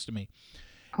 Texas, right next to me.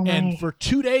 And for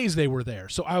 2 days they were there.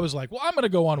 So I was like, well, I'm going to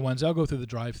go on Wednesday. I'll go through the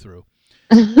drive-thru.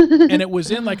 And it was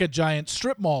in like a giant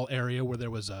strip mall area where there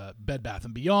was a Bed Bath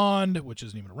 & Beyond, which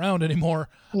isn't even around anymore.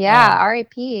 Yeah,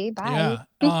 R.I.P. Bye.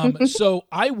 Yeah. So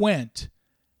I went,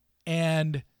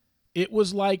 and it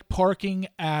was like parking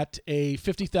at a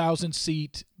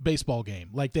 50,000-seat baseball game.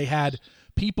 Like they had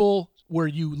people where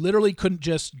you literally couldn't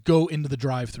just go into the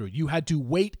drive-thru. You had to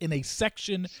wait in a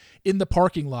section in the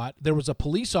parking lot. There was a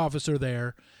police officer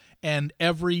there, and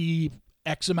every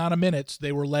X amount of minutes,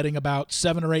 they were letting about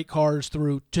 7 or 8 cars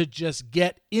through to just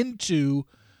get into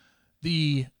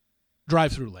the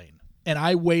drive-thru lane. And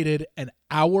I waited an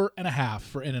hour and a half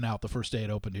for In-N-Out the first day it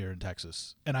opened here in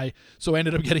Texas. And I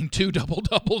ended up getting 2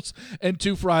 double-doubles and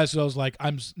 2 fries. So I was like,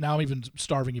 I'm even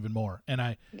starving even more. And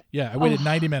I waited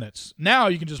 90 minutes. Now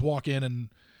you can just walk in and,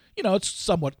 it's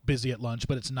somewhat busy at lunch,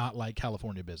 but it's not like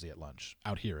California busy at lunch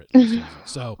out here.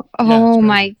 So,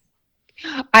 my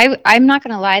I'm not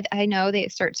going to lie. I know they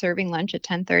start serving lunch at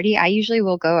 10:30. I usually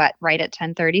will go right at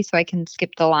 10:30 so I can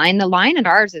skip the line. The line at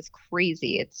ours is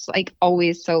crazy. It's like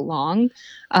always so long.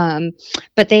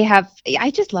 But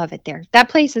I just love it there. That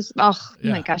place is,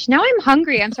 my gosh. Now I'm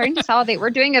hungry. I'm starting to salivate. We're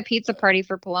doing a pizza party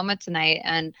for Paloma tonight.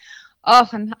 And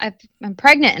I'm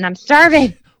pregnant and I'm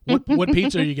starving. What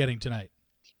pizza are you getting tonight?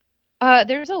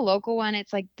 There's a local one.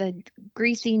 It's like the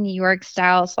greasy New York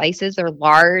style slices. They're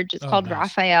large. It's Oh, called nice.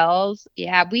 Raphael's.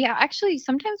 Yeah, we actually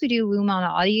sometimes we do Lou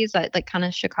Malnati's, like kind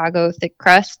of Chicago thick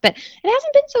crust, but it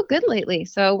hasn't been so good lately.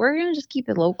 So we're gonna just keep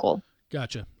it local.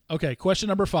 Gotcha. Okay, question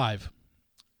number 5.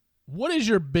 What is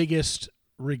your biggest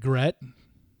regret?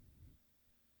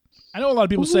 I know a lot of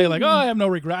people say like, "Oh, I have no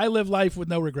regret. I live life with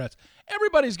no regrets."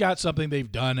 Everybody's got something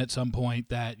they've done at some point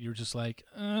that you're just like,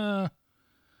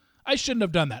 I shouldn't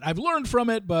have done that. I've learned from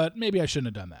it, but maybe I shouldn't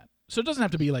have done that. So it doesn't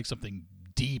have to be like something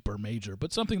deep or major,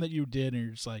 but something that you did and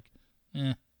you're just like,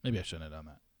 maybe I shouldn't have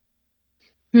done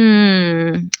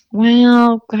that.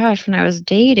 Well, gosh, when I was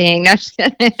dating, I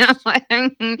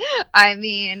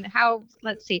mean,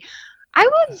 let's see. I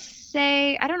would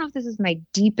say, I don't know if this is my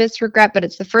deepest regret, but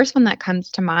it's the first one that comes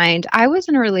to mind. I was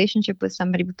in a relationship with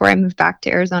somebody before I moved back to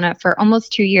Arizona for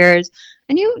almost 2 years,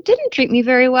 and he didn't treat me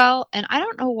very well. And I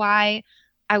don't know why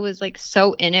I was like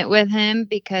so in it with him,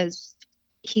 because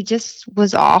he just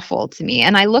was awful to me.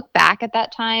 And I look back at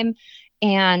that time,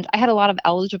 and I had a lot of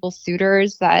eligible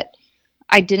suitors that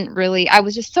I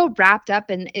was just so wrapped up,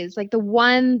 and it's like the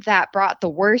one that brought the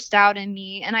worst out in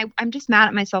me. And I'm just mad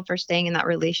at myself for staying in that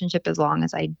relationship as long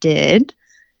as I did.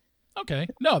 Okay.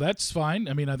 No, that's fine.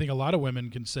 I mean, I think a lot of women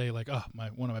can say like, oh,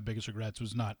 one of my biggest regrets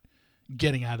was not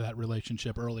getting out of that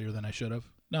relationship earlier than I should have.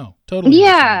 No, totally.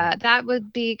 Yeah, that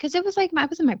would be, because it was like I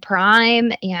was in my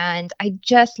prime, and I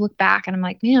just look back and I'm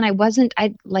like, man, I wasn't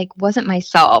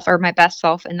myself or my best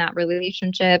self in that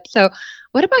relationship. So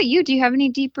what about you? Do you have any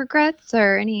deep regrets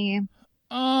or any?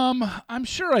 I'm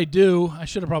sure I do. I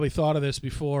should have probably thought of this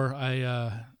before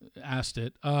I asked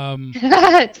it.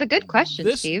 It's a good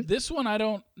question, Steve. This one I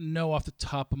don't know off the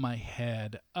top of my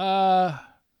head. When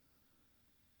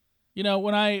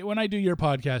I do your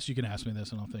podcast, you can ask me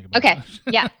this and I'll think about it. Okay.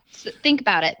 Yeah. So think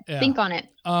about it. Yeah. Think on it.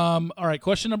 All right.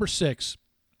 Question number 6.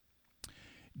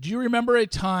 Do you remember a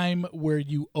time where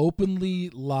you openly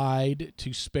lied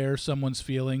to spare someone's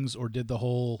feelings or did the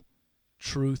whole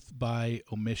truth by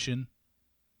omission?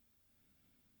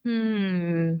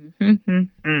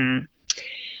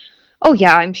 Oh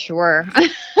yeah, I'm sure.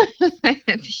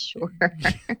 I'm sure.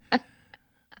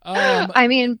 I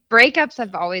mean, breakups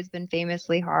have always been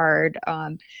famously hard.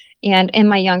 And in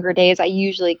my younger days, I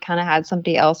usually kind of had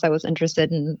somebody else I was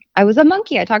interested in. I was a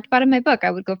monkey. I talked about it in my book.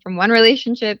 I would go from one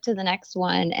relationship to the next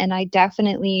one. And I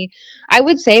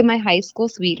would say my high school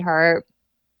sweetheart,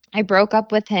 I broke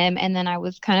up with him, and then I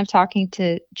was kind of talking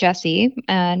to Jesse,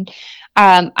 and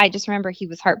I just remember he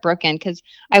was heartbroken because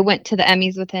I went to the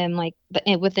Emmys with him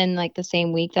within like the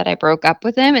same week that I broke up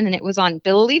with him, and then it was on,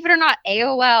 believe it or not,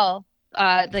 AOL,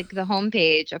 like the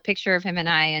homepage, a picture of him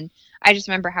and I just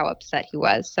remember how upset he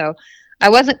was. So I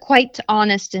wasn't quite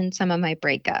honest in some of my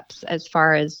breakups as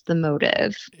far as the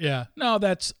motive. Yeah, no,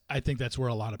 I think that's where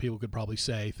a lot of people could probably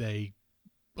say they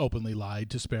openly lied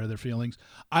to spare their feelings.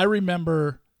 I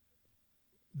remember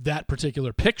that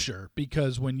particular picture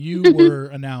because when you were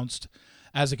announced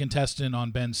as a contestant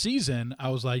on Ben's season, I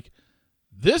was like,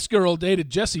 this girl dated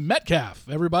Jesse Metcalf.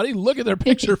 Everybody look at their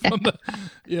picture from the,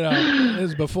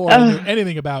 this is before I knew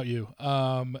anything about you.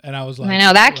 And I was like, I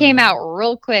know that came out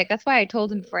real quick. That's why I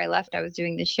told him before I left I was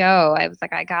doing the show. I was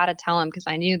like, I got to tell him because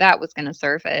I knew that was going to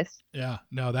surface. Yeah,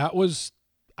 no, that was,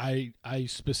 I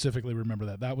specifically remember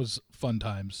that. That was fun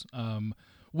times.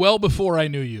 Well before I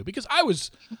knew you, because I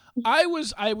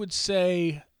would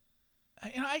say,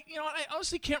 I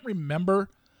honestly can't remember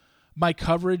my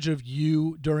coverage of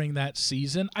you during that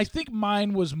season. I think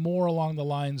mine was more along the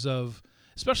lines of,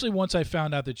 especially once I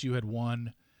found out that you had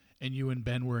won and you and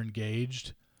Ben were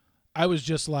engaged, I was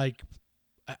just like,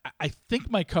 I think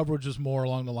my coverage was more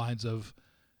along the lines of,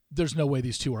 there's no way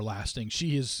these two are lasting.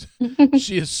 She is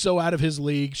so out of his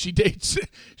league. She dates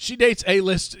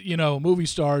A-list, movie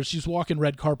stars. She's walking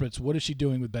red carpets. What is she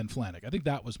doing with Ben Flajnik? I think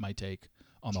that was my take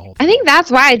on the whole thing. I think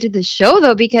that's why I did the show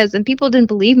though, because people didn't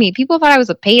believe me. People thought I was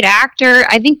a paid actor.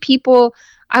 I think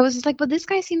I was just like, but this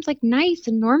guy seems like nice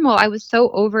and normal. I was so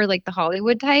over like the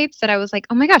Hollywood types that I was like,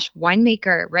 oh my gosh,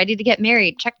 winemaker, ready to get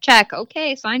married. Check.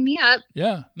 Okay, sign me up.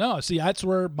 Yeah. No, see, that's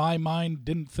where my mind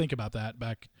didn't think about that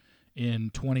back in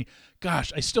 20.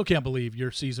 Gosh, I still can't believe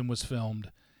your season was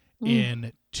filmed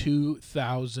in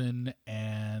 2000,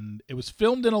 and it was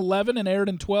filmed in 11 and aired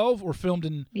in 12, or filmed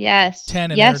in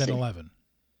 10 and aired in 11.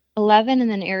 11 and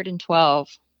then aired in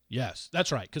 12. Yes,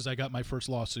 that's right, because I got my first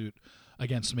lawsuit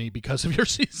against me because of your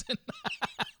season.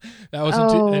 That was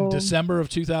in December of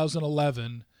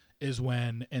 2011 is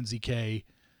when NZK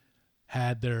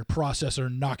had their processor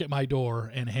knock at my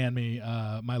door and hand me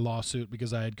my lawsuit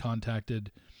because I had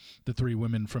contacted the 3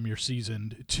 women from your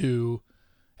season to,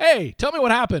 hey, tell me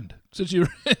what happened since you're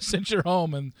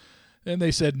home. And And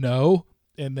they said no.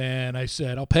 And then I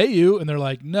said, I'll pay you. And they're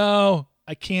like, no,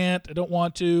 I can't. I don't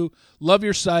want to. Love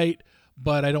your site,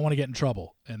 but I don't want to get in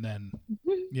trouble. And then,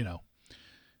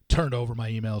 turned over my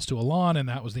emails to Alon, and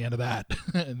that was the end of that.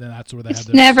 And then that's where they had It's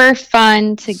never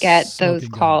fun to get those smoking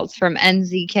calls from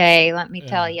NZK, let me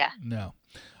tell you. No.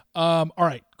 All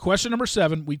right. Question number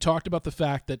 7. We talked about the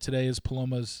fact that today is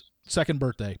Paloma's second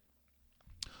birthday.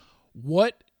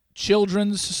 What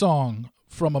children's song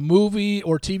from a movie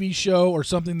or TV show or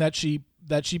something that she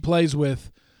plays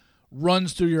with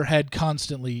runs through your head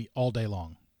constantly all day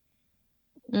long?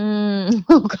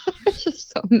 Oh gosh,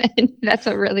 so many. That's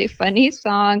a really funny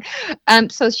song.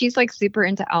 So she's like super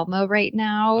into Elmo right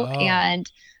now. Oh. And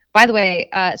by the way,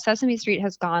 Sesame Street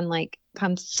has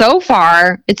come so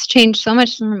far. It's changed so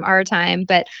much from our time,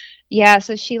 but yeah,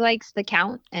 so she likes The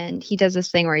Count, and he does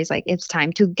this thing where he's like, it's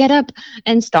time to get up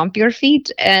and stomp your feet,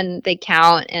 and they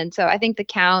count. And so I think The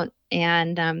Count,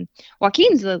 and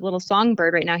Joaquin's a little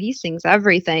songbird right now. He sings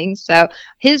everything. So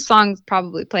his songs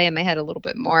probably play in my head a little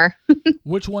bit more.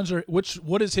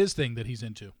 What is his thing that he's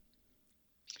into?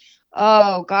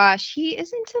 Oh gosh, he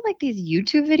is into like these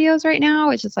YouTube videos right now.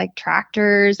 It's just like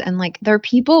tractors, and like there are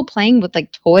people playing with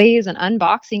like toys and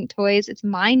unboxing toys. It's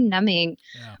mind numbing.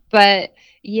 Yeah. But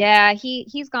yeah,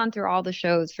 he's gone through all the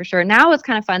shows for sure. Now it's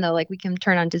kind of fun though. Like we can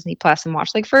turn on Disney Plus and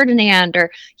watch like Ferdinand,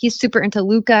 or he's super into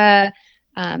Luca,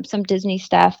 some Disney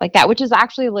stuff like that, which is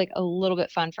actually like a little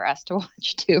bit fun for us to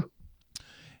watch too.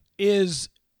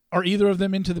 Are either of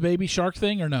them into the Baby Shark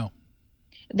thing or no?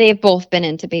 They've both been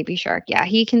into Baby Shark. Yeah,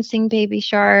 he can sing Baby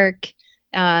Shark.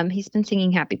 He's been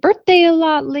singing Happy Birthday a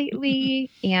lot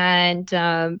lately. And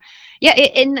and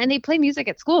they play music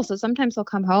at school. So sometimes they'll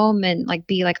come home and like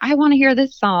be like, I want to hear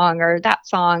this song or that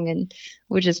song. And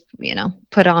we'll just,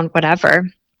 put on whatever.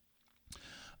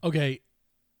 Okay.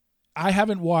 I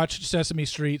haven't watched Sesame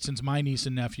Street since my niece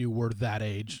and nephew were that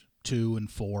age, 2 and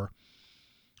 4.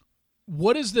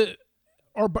 What is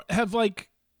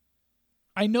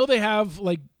I know they have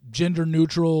like gender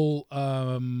neutral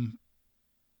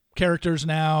characters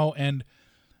now, and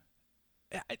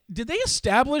did they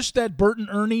establish that Bert and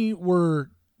Ernie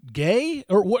were gay,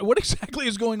 or what exactly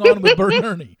is going on with Bert and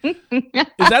Ernie?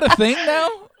 Is that a thing now?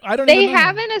 They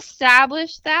haven't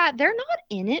established that. They're not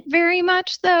in it very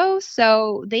much though,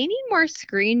 so they need more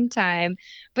screen time.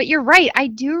 But you're right. I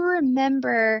do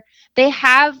remember they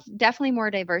have definitely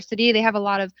more diversity. They have a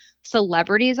lot of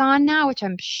celebrities on now, which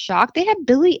I'm shocked. They had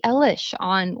Billie Eilish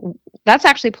on. That's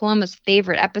actually Paloma's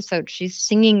favorite episode. She's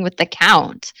singing with the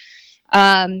Count.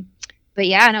 But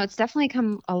yeah, no, it's definitely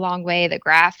come a long way. The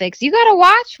graphics, you got to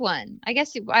watch one. I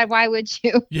guess why would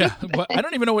you? Yeah, but I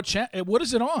don't even know what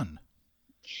is it on?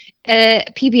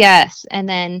 PBS, and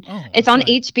then it's on right.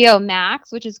 HBO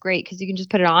Max, which is great because you can just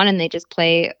put it on and they just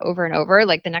play over and over.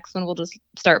 Like the next one will just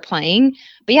start playing.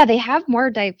 But yeah, they have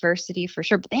more diversity for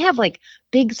sure. But they have like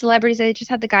big celebrities. They just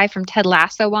had the guy from Ted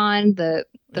Lasso on, the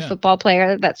football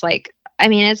player. That's like, I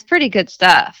mean, it's pretty good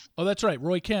stuff. Oh, that's right.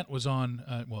 Roy Kent was on.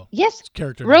 Yes,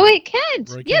 character. Roy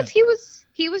Kent. Yes, Kent.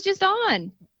 he was just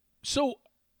on. So,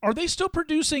 are they still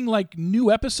producing like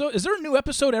new episodes? Is there a new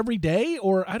episode every day,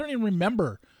 or I don't even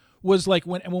remember? Was like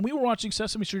when we were watching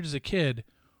Sesame Street as a kid,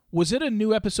 was it a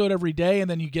new episode every day, and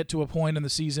then you get to a point in the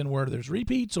season where there's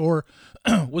repeats, or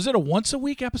was it a once a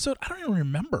week episode? I don't even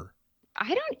remember. I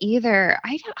don't either.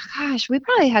 Gosh, we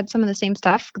probably had some of the same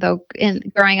stuff though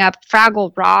in growing up.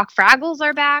 Fraggle Rock, Fraggles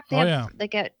are back.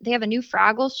 They have a new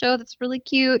Fraggle show that's really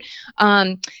cute.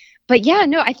 But yeah,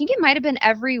 no, I think it might have been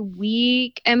every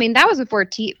week. I mean, that was before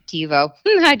TiVo.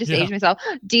 I just aged myself.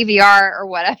 DVR or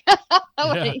whatever.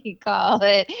 What do you call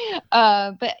it?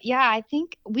 But yeah, I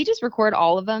think we just record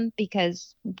all of them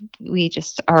because we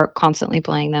just are constantly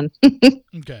playing them.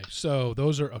 Okay, so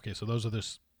those are the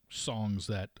songs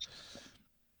that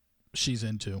she's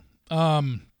into,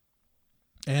 and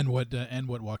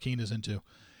what Joaquin is into.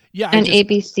 Yeah, and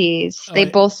ABCs. They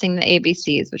both sing the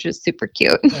ABCs, which is super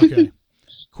cute. Okay.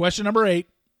 Question number 8.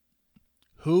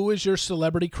 Who is your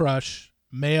celebrity crush,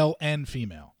 male and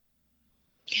female?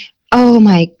 Oh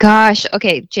my gosh.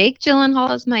 Okay, Jake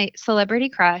Gyllenhaal is my celebrity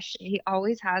crush. He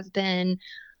always has been.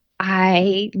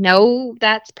 I know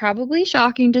that's probably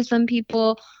shocking to some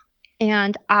people.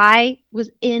 And I was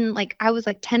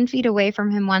 10 feet away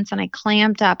from him once, and I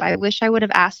clamped up. I wish I would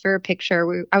have asked for a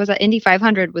picture. I was at Indy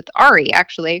 500 with Ari,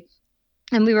 actually.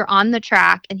 And we were on the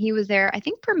track, and he was there, I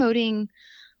think, promoting,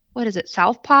 what is it,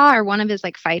 Southpaw or one of his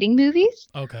like fighting movies.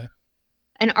 Okay.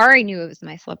 And Ari knew it was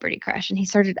my celebrity crush, and he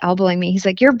started elbowing me. He's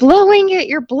like, "You're blowing it.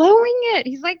 You're blowing it."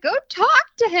 He's like, "Go talk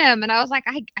to him." And I was like,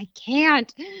 I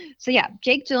can't. So yeah,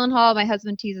 Jake Gyllenhaal, my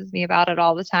husband teases me about it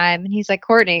all the time. And he's like,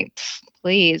 "Courtney,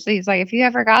 please." He's like, "If you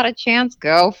ever got a chance,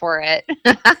 go for it."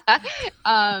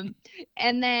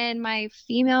 And then my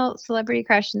female celebrity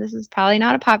crush, and this is probably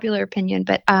not a popular opinion,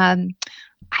 but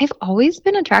I've always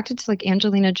been attracted to like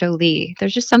Angelina Jolie.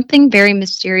 There's just something very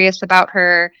mysterious about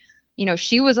her. You know,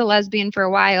 she was a lesbian for a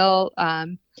while,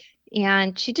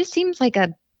 and she just seems like I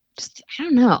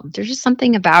don't know. There's just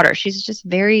something about her. She's just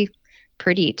very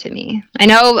pretty to me. I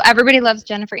know everybody loves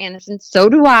Jennifer Aniston. So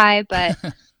do I, but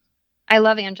I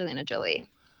love Angelina Jolie.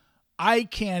 I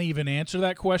can't even answer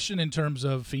that question in terms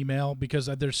of female because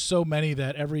there's so many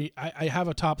that I have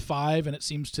a top 5 and it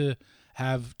seems to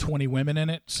have 20 women in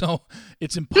it. So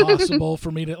it's impossible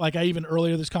for me to, like, I even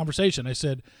earlier this conversation, I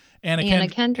said Anna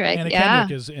Kendrick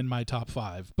is in my top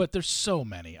 5, but there's so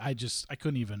many. I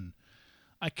couldn't even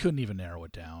narrow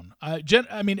it down.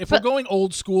 I mean, if we're going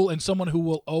old school and someone who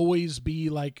will always be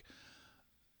like,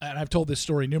 and I've told this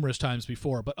story numerous times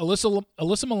before, but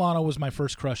Alyssa Milano was my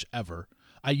first crush ever.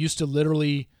 I used to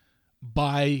literally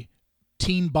buy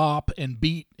Teen Bop and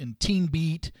Beat and Teen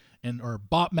Beat or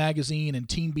Bop magazine and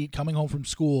Teen Beat coming home from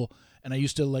school, and I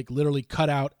used to like literally cut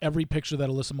out every picture that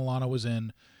Alyssa Milano was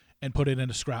in and put it in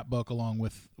a scrapbook along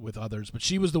with others. But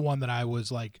she was the one that I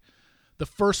was like the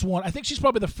first one. I think she's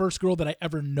probably the first girl that I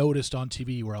ever noticed on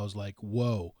TV where I was like,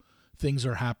 whoa, things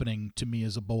are happening to me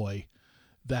as a boy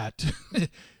that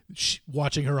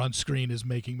watching her on screen is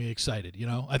making me excited. You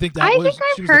know, I think I've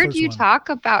heard you talk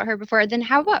about her before. Then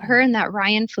how about her in that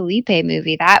Ryan Felipe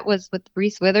movie? That was with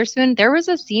Reese Witherspoon. There was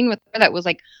a scene with her that was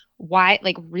like white,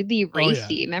 like really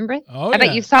racy. Yeah. Remember? I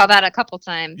bet you saw that a couple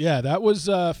times. Yeah, that was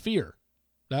Fear.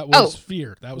 That was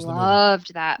Fear. That was the movie.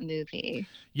 Loved that movie.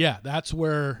 Yeah, that's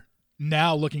where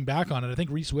now looking back on it, I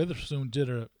think Reese Witherspoon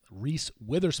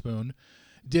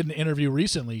did an interview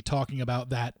recently talking about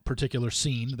that particular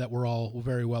scene that we're all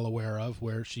very well aware of,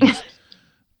 where she's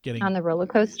getting on the roller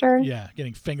coaster. Yeah,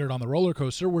 getting fingered on the roller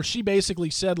coaster, where she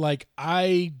basically said like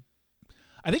I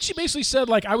think she basically said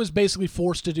like I was basically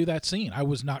forced to do that scene. I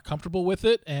was not comfortable with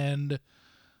it, and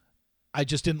I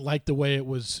just didn't like the way it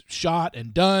was shot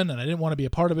and done, and I didn't want to be a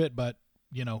part of it. But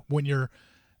you know, when you're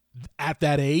at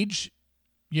that age,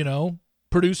 you know,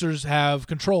 producers have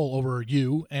control over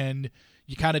you, and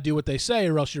you kind of do what they say,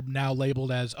 or else you're now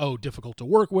labeled as, difficult to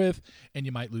work with, and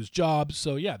you might lose jobs.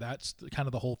 So, yeah, that's kind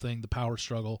of the whole thing, the power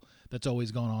struggle that's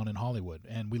always gone on in Hollywood.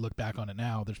 And we look back on it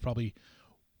now, there's probably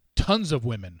tons of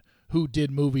women who did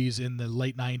movies in the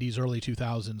late 90s, early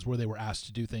 2000s where they were asked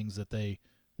to do things that they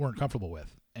weren't comfortable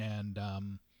with. And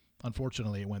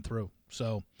unfortunately, it went through.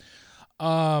 So,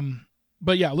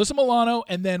 but, yeah, Alyssa Milano.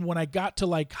 And then when I got to,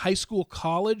 like, high school,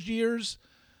 college years,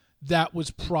 that was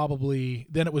probably,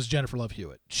 then it was Jennifer Love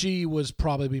Hewitt. She was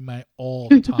probably my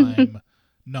all-time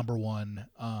number one,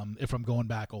 if I'm going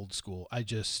back old school.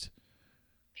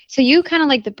 So you kind of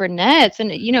like the brunettes,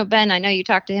 and you know, Ben, I know you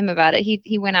talked to him about it.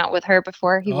 He went out with her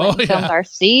before he went and filmed our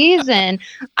season.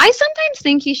 I sometimes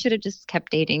think he should have just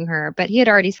kept dating her, but he had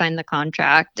already signed the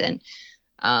contract. And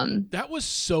that was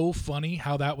so funny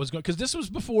how that was going, because this was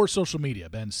before social media,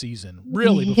 Ben's season,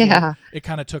 really before it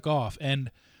kind of took off. And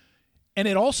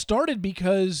it all started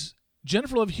because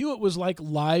Jennifer Love Hewitt was like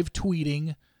live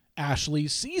tweeting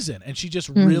Ashley's season, and she just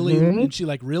really, and she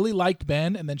like really liked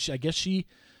Ben, and then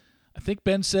I think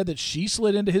Ben said that she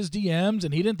slid into his DMs,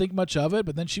 and he didn't think much of it,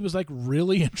 but then she was like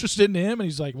really interested in him, and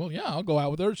he's like, well, yeah, I'll go out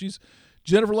with her. She's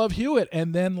Jennifer Love Hewitt,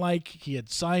 and then like he had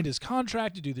signed his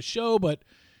contract to do the show, but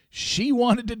she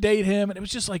wanted to date him, and it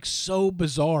was just like so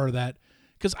bizarre that.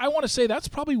 Because I want to say that's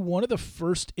probably one of the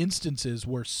first instances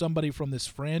where somebody from this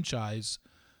franchise,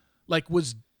 like,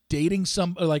 was dating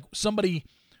somebody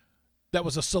that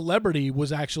was a celebrity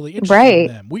was actually interested in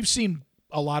them. We've seen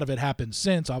a lot of it happen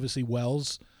since. Obviously,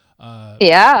 Wells. Wife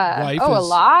a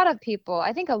lot of people.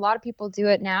 I think a lot of people do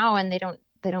it now, and they don't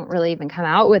really even come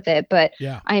out with it. But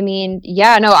I mean,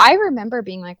 I remember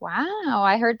being like, wow,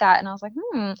 I heard that. And I was like,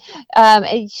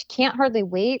 I Can't Hardly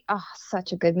Wait. Oh,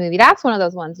 such a good movie. That's one of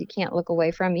those ones you can't look away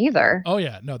from either. Oh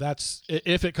yeah. No, that's,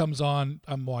 if it comes on,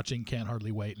 I'm watching Can't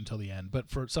Hardly Wait until the end.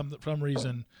 But for some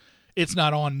reason, it's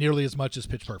not on nearly as much as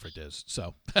Pitch Perfect is.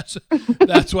 So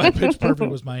that's why Pitch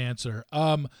Perfect was my answer.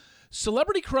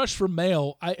 Celebrity crush for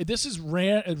male. This is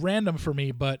random for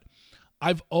me, but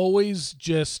I've always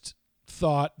just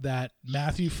thought that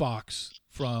Matthew Fox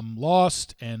from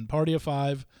Lost and Party of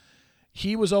Five,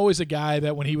 he was always a guy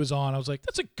that when he was on, I was like,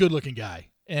 that's a good looking guy.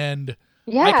 And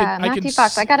Yeah, I can Matthew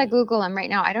Fox. I gotta Google him right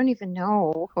now. I don't even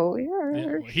know who he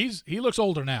yeah, is. well, he looks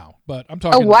older now, but I'm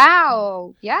Oh talking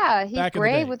wow, yeah, he's back in the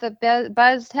gray day. with a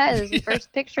buzzed head. Is the Yeah.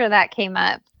 first picture that came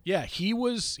up. Yeah, he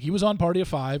was on Party of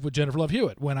Five with Jennifer Love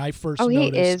Hewitt when I Oh, first he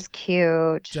noticed is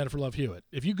cute. Jennifer Love Hewitt.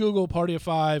 If you Google Party of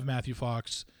Five, Matthew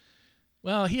Fox,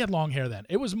 well, he had long hair then.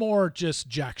 It was more just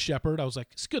Jack Shepard. I was like,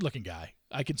 it's a good looking guy.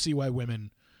 I can see why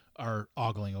women are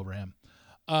ogling over him.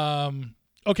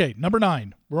 Okay, number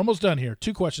 9. We're almost done here.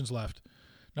 2 questions left.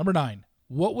 Number 9.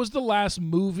 What was the last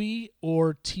movie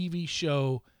or TV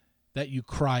show that you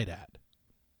cried at?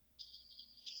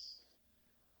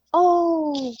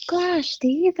 Oh gosh,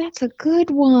 Steve, that's a good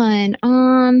one.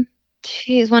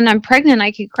 Geez, when I'm pregnant,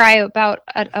 I could cry about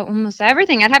almost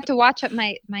everything. I'd have to watch up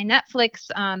my Netflix.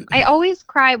 I always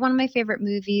cry. One of my favorite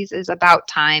movies is About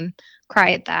Time.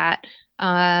 Cry at that.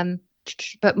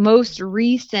 But most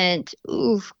recent,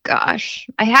 oof, gosh,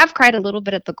 I have cried a little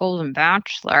bit at The Golden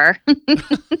Bachelor.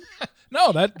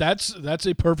 No, that's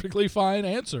a perfectly fine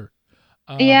answer.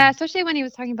 Yeah, especially when he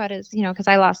was talking about his, because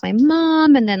I lost my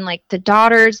mom and then like the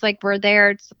daughters like were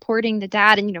there supporting the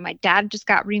dad and my dad just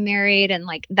got remarried and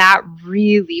like that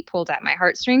really pulled at my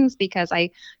heartstrings because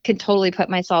I could totally put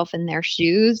myself in their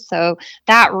shoes. So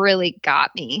that really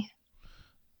got me.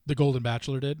 The Golden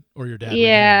Bachelor did, or your dad?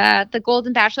 Yeah, The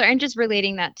Golden Bachelor and just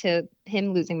relating that to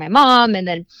him losing my mom and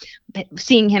then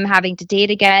seeing him having to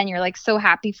date again. You're like so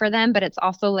happy for them, but it's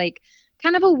also like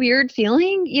kind of a weird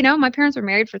feeling. My parents were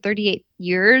married for 38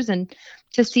 years and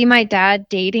to see my dad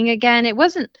dating again, it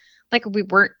wasn't like we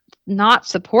weren't not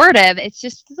supportive. It's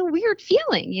just a weird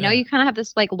feeling. Yeah. You kind of have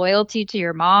this like loyalty to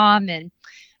your mom and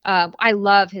I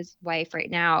love his wife right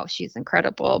now. She's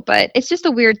incredible, but it's just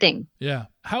a weird thing. Yeah.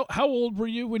 How old were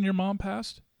you when your mom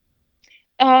passed?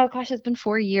 Oh gosh, it's been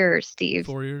 4 years, Steve.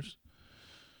 4 years?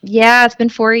 Yeah, it's been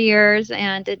 4 years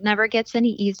and it never gets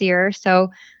any easier. So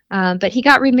but he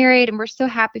got remarried and we're so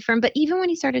happy for him. But even when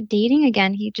he started dating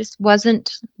again, he just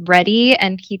wasn't ready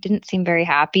and he didn't seem very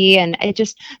happy. And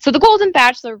so the Golden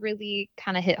Bachelor really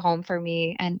kind of hit home for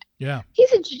me. And yeah,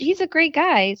 he's a great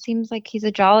guy. It seems like he's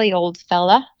a jolly old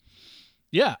fella.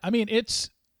 Yeah, I mean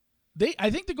I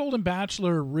think the Golden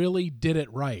Bachelor really did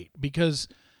it right because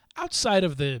outside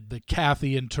of the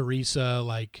Kathy and Teresa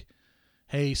like,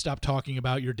 hey, stop talking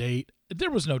about your date, there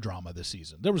was no drama this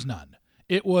season. There was none.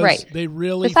 It was right. They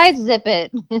really besides Zip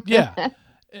It. Yeah.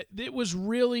 It was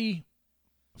really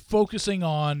focusing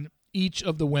on each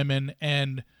of the women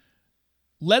and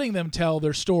letting them tell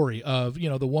their story of,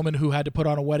 the woman who had to put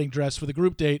on a wedding dress for the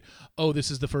group date. Oh,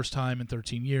 this is the first time in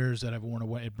 13 years that I've worn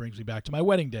it brings me back to my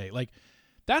wedding day. Like,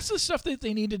 that's the stuff that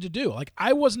they needed to do. Like,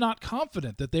 I was not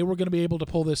confident that they were going to be able to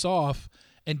pull this off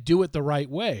and do it the right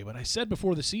way. But I said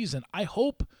before the season, I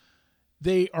hope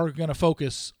they are going to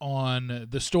focus on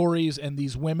the stories and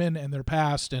these women and their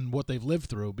past and what they've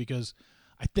lived through because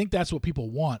I think that's what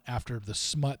people want after the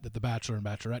smut that The Bachelor and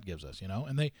Bachelorette gives us,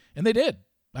 and they did.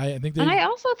 I think they. And I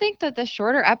also think that the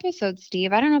shorter episodes,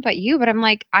 Steve, I don't know about you, but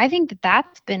I think that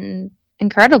that's been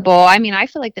incredible. I mean, I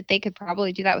feel like that they could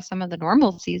probably do that with some of the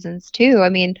normal seasons too. I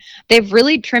mean, they've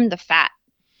really trimmed the fat.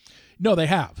 No, they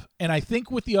have. And I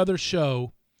think with the other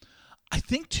show, I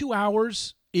think 2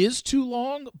 hours is too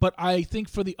long, but I think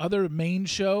for the other main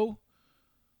show,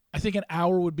 I think an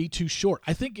hour would be too short.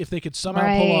 I think if they could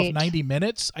somehow pull off 90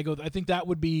 minutes, I think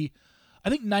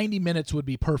 90 minutes would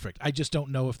be perfect. I just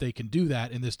don't know if they can do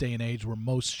that in this day and age where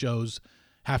most shows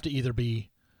have to either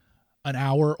be an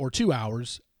hour or 2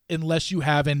 hours unless you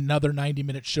have another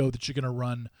 90-minute show that you're going to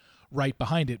run right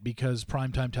behind it because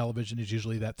primetime television is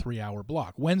usually that 3-hour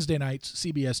block. Wednesday nights,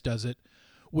 CBS does it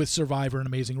with Survivor and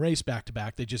Amazing Race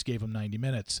back-to-back. They just gave them 90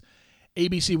 minutes.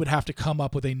 ABC would have to come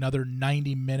up with another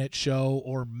 90-minute show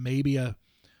or maybe a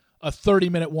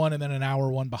 30-minute one and then an hour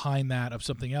one behind that of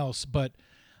something else. But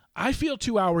I feel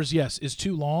 2 hours, yes, is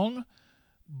too long,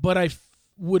 but I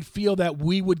would feel that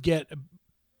we would get,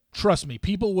 trust me,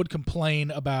 people would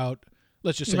complain about,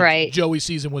 let's just say Joey's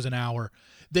season was an hour.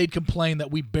 They'd complain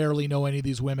that we barely know any of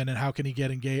these women and how can he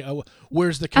get engaged? Oh,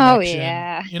 where's the connection? Oh,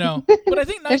 yeah. But I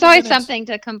think there's always something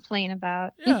to complain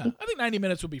about. Yeah, I think 90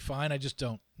 minutes would be fine. I just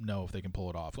don't know if they can pull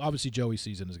it off. Obviously, Joey's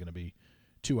season is going to be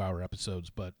 2-hour episodes,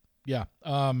 but yeah,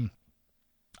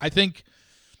 I think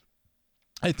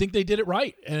they did it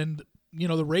right. And,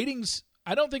 the ratings,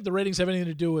 I don't think the ratings have anything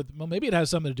to do with, well, maybe it has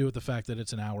something to do with the fact that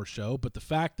it's an hour show, but the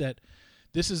fact that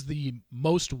this is the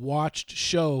most watched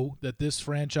show that this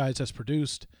franchise has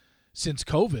produced since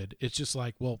COVID. It's just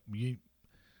like, well, we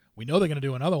know they're going to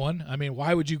do another one. I mean,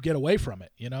 why would you get away from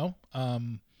it?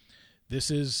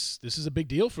 This is a big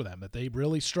deal for them that they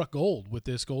really struck gold with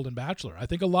this Golden Bachelor. I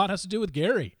think a lot has to do with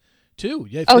Gary too.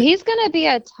 Yeah. Oh, he's going to be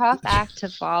a tough act to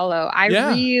follow.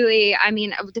 Yeah. I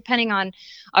mean, depending on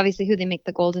obviously who they make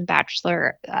the Golden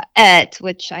Bachelor at,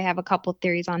 which I have a couple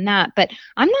theories on that, but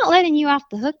I'm not letting you off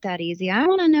the hook that easy. I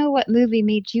want to know what movie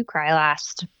made you cry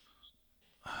last.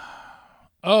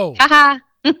 Oh. Haha.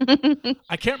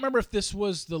 I can't remember if this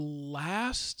was the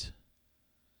last,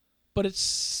 but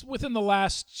it's within the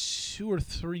last 2 or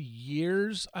 3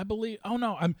 years, I believe. Oh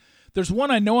no, there's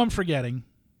one I know I'm forgetting,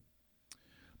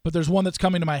 but there's one that's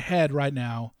coming to my head right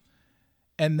now,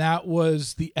 and that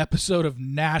was the episode of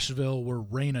Nashville where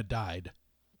Raina died.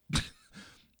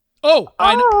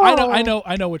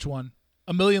 I know which one.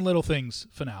 A Million Little Things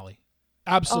finale.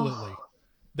 Absolutely. Oh.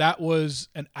 That was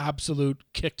an absolute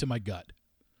kick to my gut.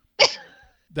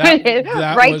 That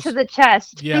right was, to the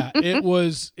chest. Yeah, it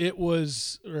was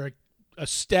a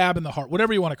stab in the heart,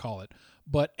 whatever you want to call it.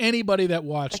 But anybody that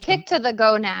watched a kick to the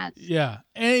gonads. Yeah,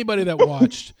 anybody that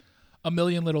watched A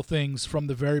Million Little Things from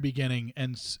the very beginning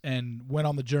and went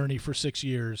on the journey for 6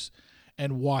 years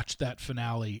and watched that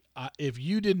finale, if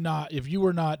you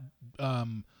were not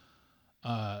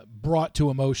brought to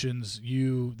emotions,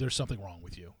 there's something wrong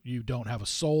with you. You don't have a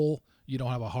soul, you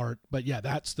don't have a heart. But yeah,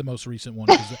 that's the most recent one.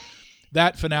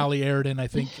 That finale aired in I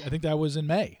think that was in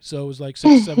May, so it was like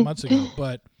 6-7 months ago.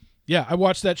 But yeah, I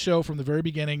watched that show from the very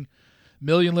beginning,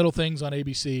 Million Little Things on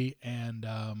ABC, and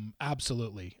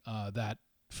absolutely, that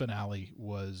finale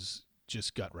was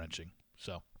just gut wrenching.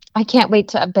 So I can't wait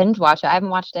to binge watch it. I haven't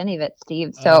watched any of it,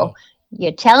 Steve. So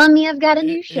you're telling me I've got a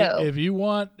new show. If you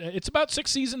want, it's about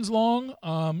 6 seasons long.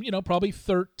 Probably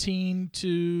 13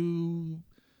 to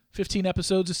 15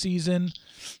 episodes a season.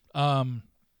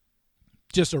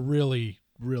 Just a really,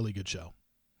 really good show.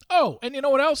 Oh, and you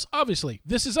know what else? Obviously,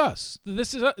 This Is Us.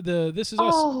 This is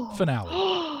Us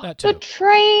finale. That too. The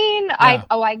train. Yeah.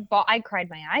 I cried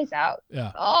my eyes out.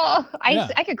 Yeah. Oh,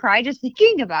 I could cry just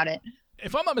thinking about it.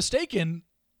 If I'm not mistaken,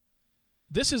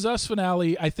 This Is Us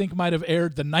finale, I think, might have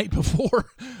aired the night before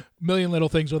Million Little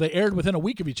Things, or they aired within a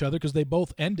week of each other because they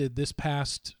both ended this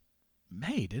past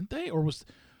May, didn't they? Or was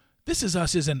This Is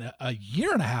Us isn't a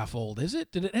year and a half old, is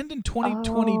it? Did it end in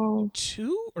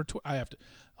 2022 or I have to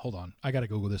hold on. I got to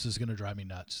Google this. This is going to drive me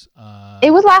nuts.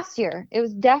 It was last year. It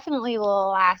was definitely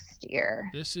last year.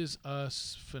 This Is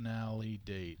Us finale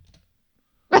date.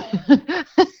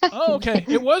 Oh, okay.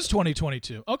 It was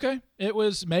 2022. Okay. It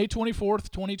was May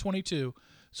 24th, 2022.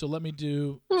 So let me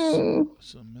do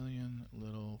so Million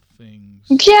Little Things.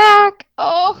 Jack.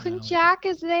 Oh, finale. Jack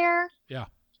is there. Yeah.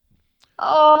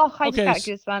 Oh, I just got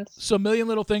goosebumps. So Million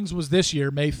Little Things was this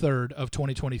year, May 3rd of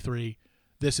 2023.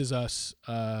 This Is Us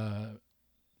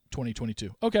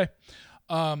 2022. Okay.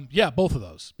 Yeah, both of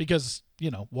those. Because,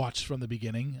 watch from the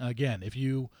beginning. Again, if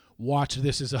you watch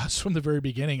This Is Us from the very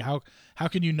beginning, how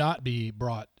can you not be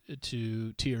brought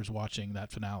to tears watching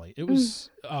that finale? It was,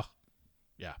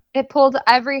 yeah. It pulled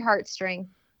every heartstring.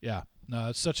 Yeah. No,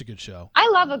 it's such a good show. I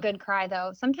love a good cry,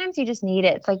 though. Sometimes you just need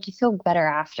it. It's like you feel better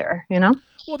after, you know?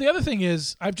 Well, the other thing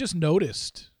is I've just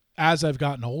noticed as I've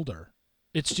gotten older,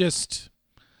 it's just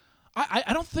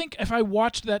I don't think if I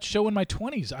watched that show in my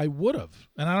 20s, I would have.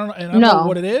 And I don't know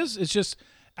what it is. It's just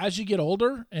as you get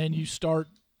older and you start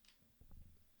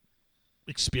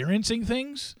experiencing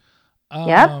things,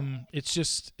 it's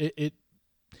just it.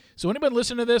 So anybody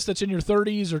listening to this that's in your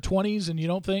 30s or 20s and you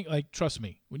don't think, trust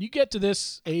me, when you get to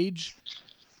this age,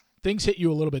 things hit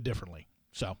you a little bit differently.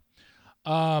 So,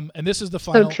 and this is the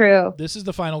final. So true. This is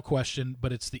the final question,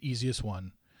 but it's the easiest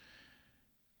one.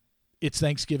 It's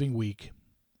Thanksgiving week.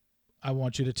 I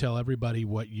want you to tell everybody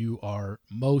what you are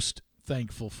most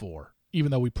thankful for, even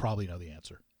though we probably know the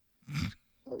answer.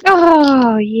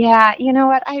 Oh, yeah. You know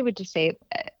what? I would just say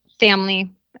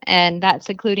family, and that's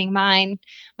including my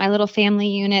little family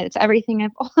unit. It's everything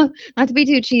not to be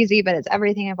too cheesy, but it's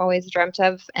everything I've always dreamt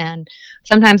of. And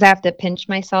sometimes I have to pinch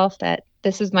myself that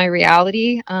this is my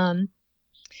reality. And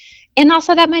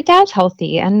also that my dad's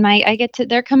healthy and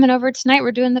they're coming over tonight.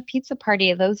 We're doing the pizza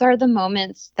party. Those are the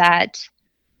moments that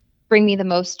bring me the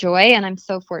most joy. And I'm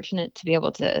so fortunate to be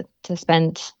able to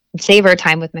savor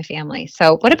time with my family.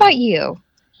 So what about you?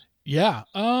 Yeah.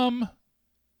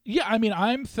 Yeah, I mean,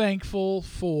 I'm thankful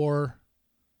for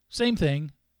same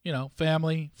thing,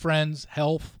 family, friends,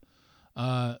 health,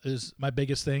 is my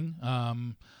biggest thing.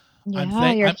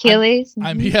 Your Achilles.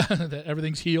 That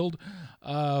everything's healed.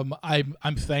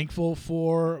 I'm thankful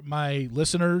for my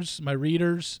listeners, my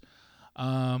readers,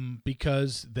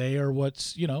 because they are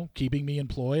what's, keeping me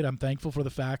employed. I'm thankful for the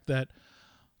fact that,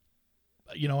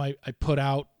 I put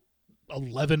out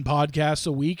 11 podcasts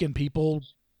a week and people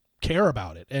care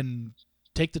about it and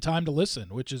take the time to listen,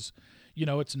 which is,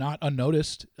 it's not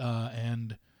unnoticed.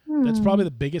 And that's probably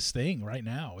the biggest thing right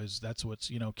now. Is that's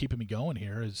what's keeping me going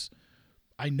here. Is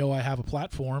I know I have a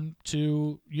platform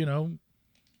to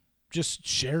just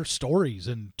share stories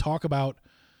and talk about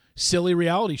silly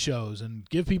reality shows and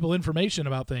give people information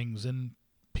about things, and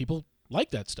people like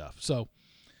that stuff. So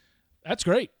that's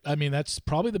great. I mean, that's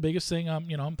probably the biggest thing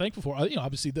I'm thankful for.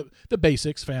 Obviously the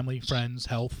basics, family, friends,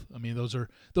 health. I mean, those are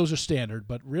standard,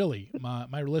 but really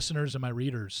my listeners and my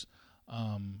readers,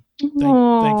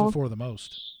 thankful for the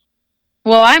most.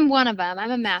 Well, I'm one of them.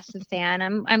 I'm a massive fan.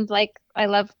 I'm like, I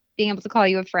love being able to call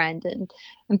you a friend, and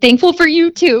I'm thankful for you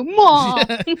too, Mom.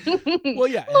 Well,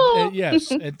 yeah, and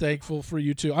yes, and thankful for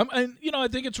you too. I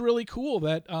think it's really cool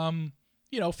that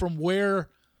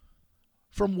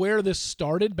from where this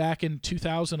started back in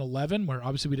 2011, where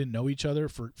obviously we didn't know each other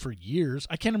for years.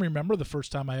 I can't even remember the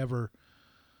first time I ever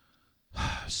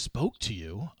spoke to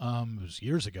you. It was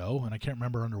years ago, and I can't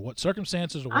remember under what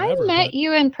circumstances or whatever. I met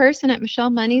you in person at Michelle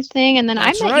Money's thing, and then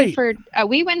I met you for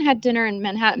we went and had dinner in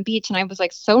Manhattan Beach, and I was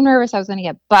like so nervous I was going to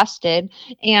get busted.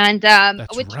 And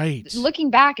looking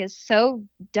back is so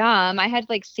dumb. I had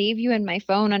to like save you in my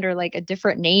phone under like a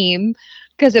different name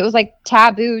because it was like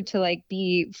taboo to like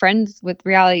be friends with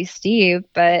Reality Steve.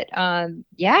 But I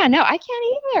can't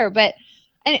either. But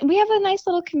and we have a nice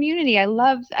little community. I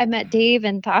met Dave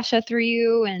and Tasha through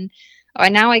you, and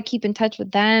now I keep in touch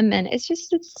with them, and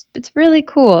it's really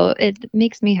cool. It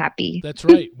makes me happy. That's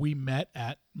right. We met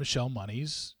at Michelle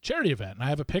Money's charity event, and I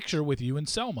have a picture with you and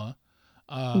Selma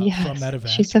from that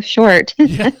event. She's so short.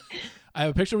 Yeah. I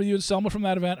have a picture with you and Selma from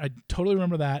that event. I totally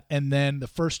remember that. And then the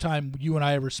first time you and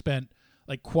I ever spent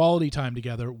like quality time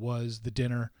together was the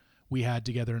dinner we had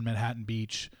together in Manhattan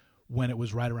Beach when it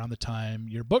was right around the time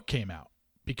your book came out.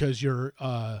 Because your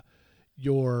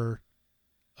ghostwriter,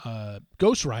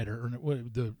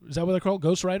 is that what they call it?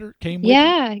 Ghostwriter came with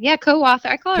you? Co-author.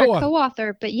 I call her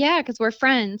co-author, but because we're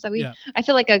friends. So I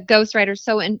feel like a ghostwriter is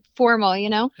so informal,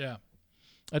 Yeah,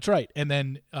 that's right. And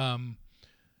then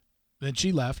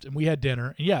she left, and we had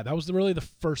dinner. And that was really the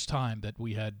first time that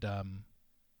we had.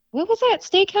 What was that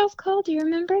steakhouse called? Do you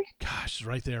remember? Gosh,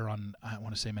 right there on, I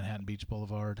want to say Manhattan Beach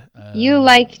Boulevard. You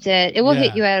liked it. It will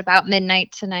hit you at about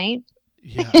midnight tonight.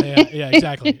 Yeah,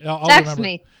 exactly. I'll Text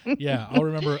remember. Me.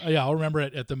 I'll remember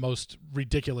it at the most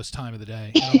ridiculous time of the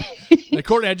day. Like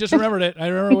Courtney, I just remembered it. I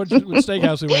remember what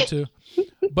steakhouse we went to.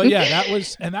 But that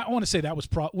was, and I want to say that was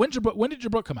when did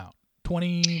your book come out?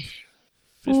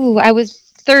 2015? Ooh, I was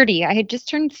 30. I had just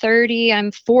turned 30.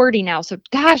 I'm 40 now. So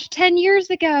gosh, 10 years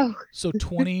ago. So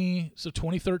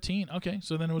 2013. Okay,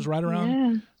 so then it was right around.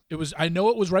 Yeah. It was. I know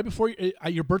it was right before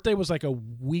your birthday was like a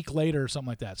week later or something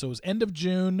like that. So it was end of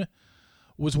June.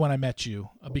 Was when I met you,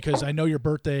 because I know your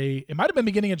birthday, it might have been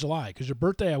beginning of July, because your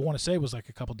birthday, I want to say, was like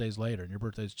a couple days later, and your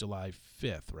birthday is July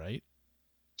 5th, right?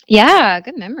 Yeah,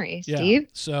 good memory, Steve.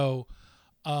 So,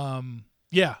 I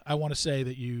want to say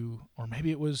that or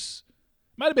maybe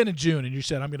might have been in June, and you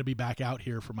said, I'm going to be back out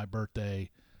here for my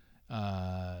birthday, in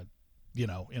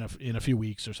a few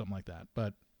weeks or something like that.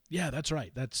 But yeah, that's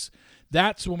right.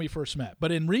 That's when we first met.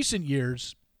 But in recent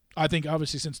years, I think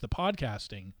obviously since the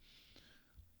podcasting,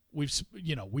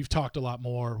 we've talked a lot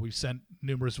more. We've sent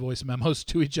numerous voice memos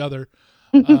to each other.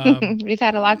 We've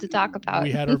had a lot to talk about.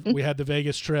 We had the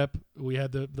Vegas trip. We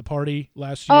had the party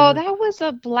last year. Oh, that was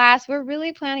a blast. We're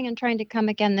really planning on trying to come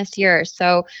again this year.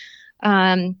 So,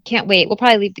 can't wait. We'll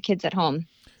probably leave the kids at home.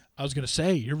 I was going to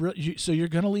say, so you're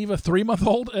going to leave a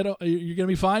 3-month-old you're going to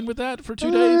be fine with that for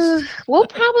 2 days? We'll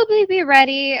probably be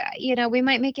ready. We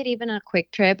might make it even a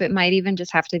quick trip. It might even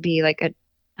just have to be like a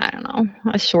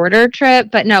shorter trip,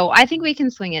 but no, I think we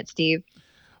can swing it, Steve.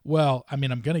 Well, I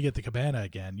mean, I'm going to get the cabana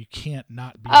again. You can't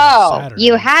not be on Saturday.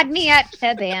 You had me at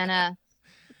cabana.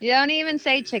 You don't even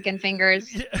say chicken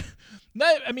fingers. Yeah.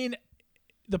 No, I mean,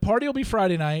 the party will be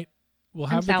Friday night. We'll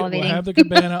have the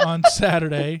cabana on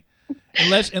Saturday.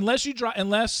 Unless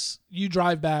you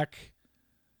drive back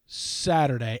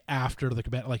Saturday after the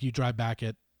cabana, like you drive back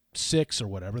at 6 or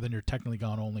whatever, then you're technically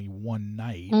gone only one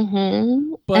night.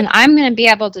 Mm-hmm. But, and I'm going to be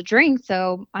able to drink,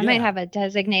 so I might have a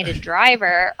designated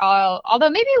driver. Although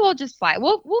maybe we'll just fly.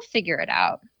 We'll figure it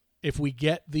out. If we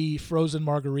get the frozen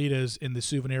margaritas in the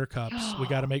souvenir cups, we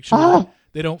got to make sure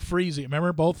they don't freeze it.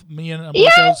 Remember, both me and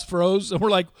Umberto's froze, and we're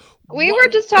like, we were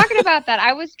just talking about that.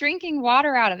 I was drinking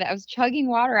water out of it. I was chugging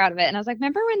water out of it, and I was like,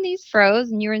 remember when these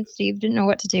froze, and you and Steve didn't know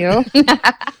what to do?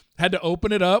 Had to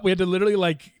open it up. We had to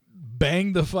literally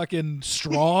bang the fucking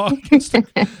straw against it.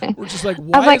 We're just like,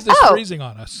 why is this freezing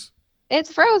on us?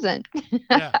 It's frozen.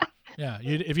 Yeah.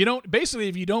 If you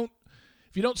don't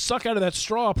if you don't suck out of that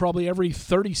straw probably every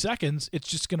 30 seconds, it's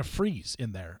just going to freeze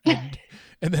in there.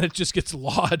 And then it just gets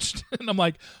lodged. And I'm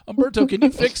like, Umberto, can you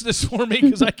fix this for me?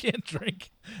 Because I can't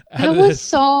drink out That of was this.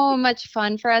 so much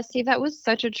fun for us, Steve. That was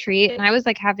such a treat. And I was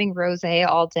like having rosé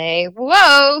all day.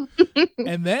 Whoa.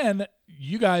 And then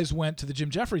you guys went to the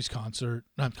Jim Jeffries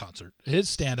his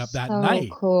stand-up that night.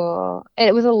 Cool.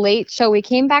 It was a late show. We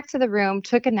came back to the room,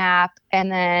 took a nap,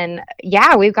 and then,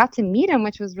 yeah, we got to meet him,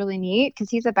 which was really neat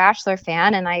because he's a Bachelor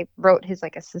fan, and I wrote his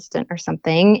like assistant or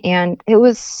something, and it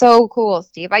was so cool,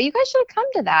 Steve. You guys should have come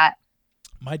to that.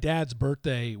 My dad's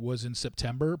birthday was in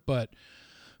September, but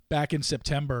back in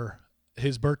September,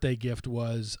 his birthday gift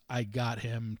was I got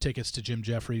him tickets to Jim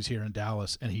Jeffries here in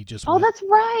Dallas, and he just went. That's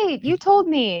right. You told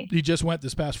me. He just went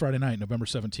this past Friday night. November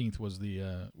 17th was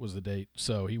the date.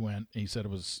 So he went. He said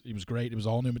it was great. It was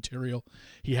all new material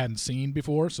he hadn't seen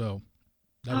before, so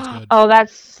that was good. Oh,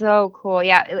 that's so cool.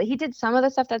 Yeah, he did some of the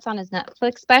stuff that's on his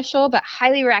Netflix special, but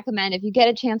highly recommend if you get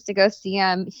a chance to go see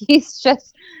him. He's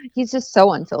just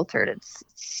so unfiltered. It's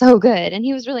so good. And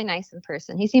he was really nice in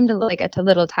person. He seemed like a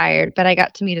little tired, but I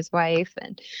got to meet his wife,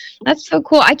 and that's so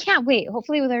cool. I can't wait.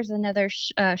 Hopefully there's another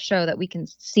show that we can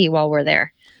see while we're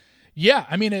there. Yeah,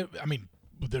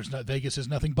 Vegas is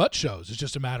nothing but shows. It's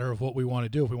just a matter of what we want to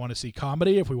do. If we want to see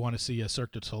comedy, if we want to see a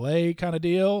Cirque du Soleil kind of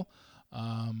deal,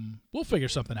 we'll figure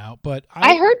something out. But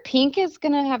I heard Pink is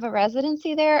gonna have a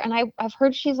residency there, and I've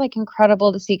heard she's like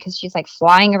incredible to see because she's like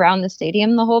flying around the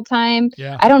stadium the whole time.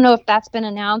 Yeah. I don't know if that's been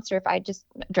announced or if I just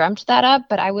dreamt that up,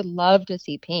 but I would love to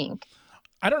see Pink.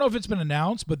 I don't know if it's been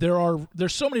announced, but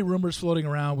there's so many rumors floating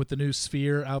around with the new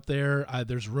Sphere out there.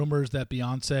 There's rumors that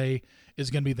Beyonce is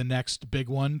going to be the next big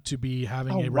one to be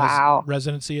having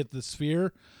residency at the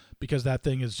Sphere because that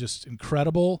thing is just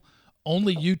incredible.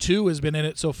 Only U2 has been in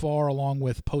it so far, along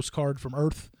with Postcard from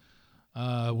Earth,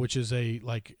 which is a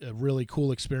really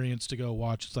cool experience to go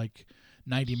watch. It's like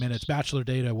 90 minutes. Bachelor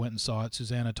Data went and saw it.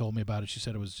 Susanna told me about it. She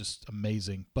said it was just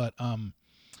amazing. But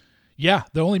yeah,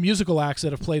 the only musical acts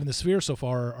that have played in the Sphere so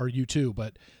far are U2,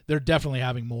 but they're definitely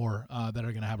having more that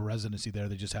are going to have a residency there.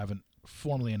 They just haven't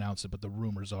formally announced it, but the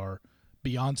rumors are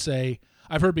Beyonce.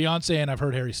 I've heard Beyonce and I've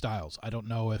heard Harry Styles. I don't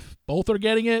know if both are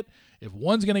getting it, if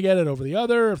one's going to get it over the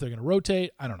other, if they're going to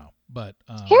rotate. I don't know. But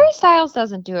Harry Styles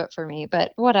doesn't do it for me,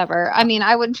 but whatever. I mean,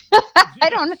 I would. I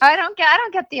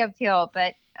don't get the appeal,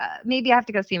 but maybe I have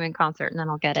to go see him in concert and then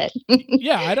I'll get it.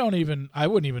 Yeah, I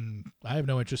have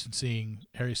no interest in seeing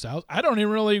Harry Styles. I don't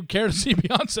even really care to see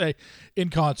Beyonce in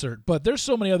concert, but there's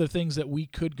so many other things that we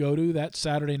could go to that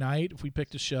Saturday night if we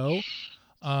picked a show.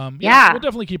 Yeah, we'll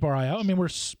definitely keep our eye out. I mean, we're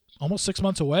almost 6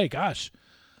 months away. Gosh.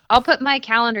 I'll put my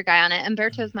calendar guy on it.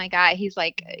 Umberto's my guy. He's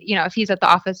like, if he's at the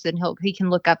office, then he can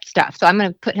look up stuff. So I'm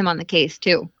going to put him on the case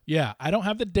too. Yeah, I don't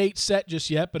have the date set just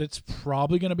yet, but it's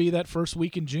probably going to be that first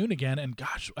week in June again. And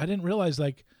gosh, I didn't realize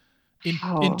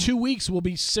in 2 weeks we'll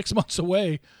be 6 months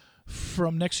away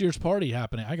from next year's party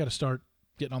happening. I got to start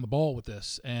getting on the ball with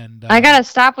this, and I got to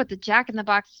stop with the Jack in the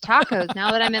Box tacos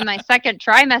now that I'm in my second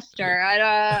trimester.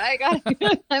 I'm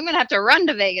going to have to run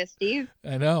to Vegas, Steve.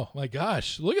 I know. My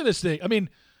gosh, look at this thing. I mean,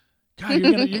 God,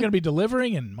 you're gonna be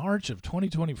delivering in March of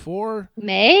 2024.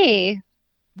 May.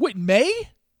 Wait, May?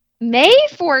 May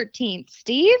 14th,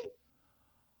 Steve.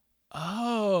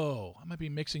 Oh, I might be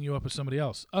mixing you up with somebody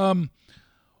else.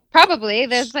 Probably.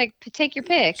 There's take your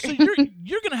pick. So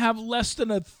you're gonna have less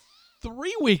than a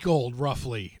 3-week-old,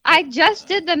 roughly. I just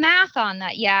did the math on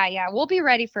that. Yeah. We'll be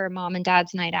ready for Mom and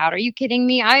Dad's night out. Are you kidding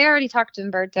me? I already talked to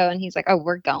Umberto, and he's like, "Oh,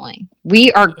 we're going.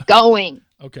 We are going."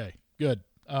 Okay, good.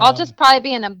 I'll just probably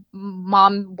be in a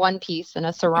mom one piece and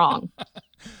a sarong.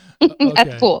 Okay.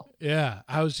 That's cool. Yeah,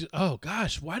 oh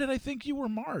gosh, why did I think you were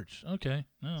March? Okay,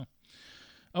 no.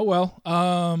 Oh well.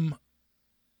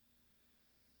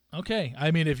 Okay.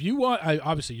 I mean, if you want,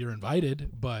 obviously you're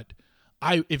invited, but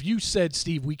if you said,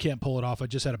 Steve, we can't pull it off, I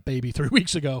just had a baby 3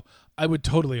 weeks ago, I would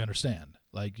totally understand.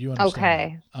 Like, you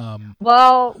understand. Okay.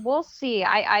 Well, we'll see.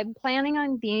 I'm planning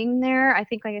on being there. I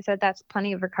think, like I said, that's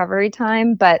plenty of recovery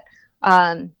time, but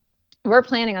we're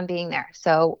planning on being there.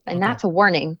 So, and that's a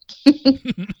warning.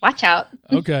 Watch out.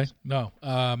 Okay. No.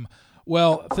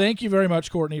 Well, thank you very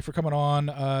much, Courtney, for coming on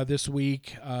this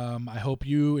week. I hope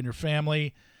you and your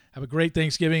family have a great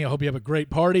Thanksgiving. I hope you have a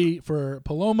great party for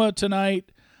Paloma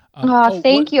tonight.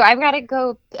 Thank you. I gotta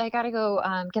go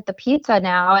get the pizza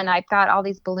now, and I've got all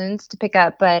these balloons to pick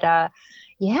up. But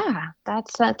Yeah,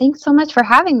 that's thanks so much for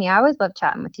having me. I always love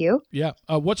chatting with you. Yeah.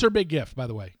 What's her big gift, by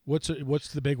the way? What's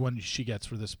the big one she gets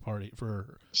for this party for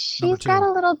number She's got 2?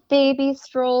 a little baby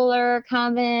stroller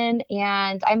coming,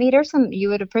 and I made her some, you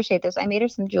would appreciate this. I made her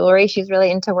some jewelry. She's really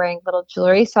into wearing little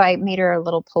jewelry. So I made her a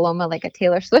little Paloma, like a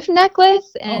Taylor Swift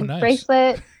necklace Oh, and nice.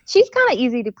 bracelet. She's kind of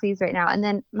easy to please right now. And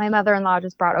then my mother-in-law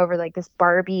just brought over like this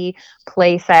Barbie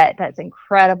play set that's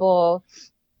incredible.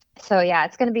 So yeah,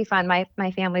 it's going to be fun. My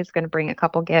family's going to bring a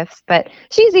couple gifts, but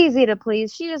she's easy to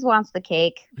please. She just wants the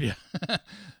cake. Yeah.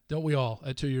 Don't we all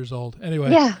at 2 years old?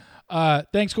 Anyway. Yeah.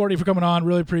 Thanks, Courtney, for coming on.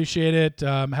 Really appreciate it.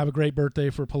 Have a great birthday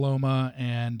for Paloma,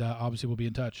 and obviously we'll be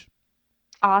in touch.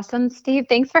 Awesome, Steve.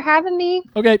 Thanks for having me.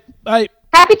 Okay. Bye.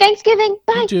 Happy Thanksgiving.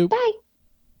 Bye. You too. Bye.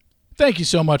 Thank you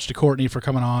so much to Courtney for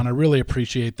coming on. I really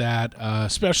appreciate that,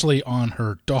 especially on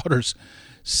her daughter's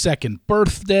second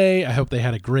birthday. I hope they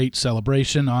had a great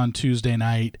celebration on Tuesday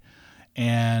night.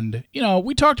 And,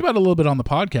 we talked about it a little bit on the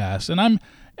podcast, and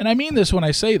I mean this when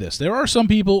I say this. There are some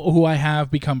people who I have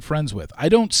become friends with. I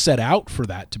don't set out for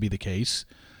that to be the case.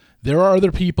 There are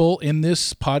other people in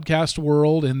this podcast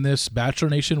world, in this Bachelor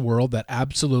Nation world, that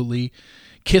absolutely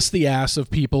kiss the ass of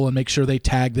people and make sure they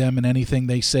tag them in anything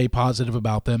they say positive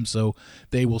about them so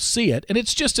they will see it. And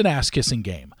it's just an ass-kissing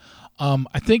game.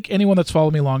 I think anyone that's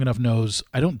followed me long enough knows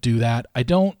I don't do that. I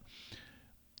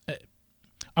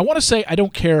want to say I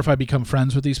don't care if I become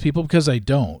friends with these people, because I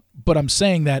don't. But I'm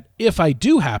saying that if I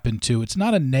do happen to, it's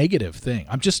not a negative thing.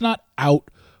 I'm just not out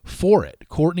for it.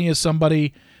 Courtney is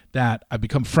somebody that I've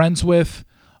become friends with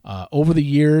over the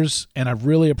years, and I've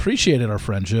really appreciated our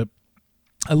friendship.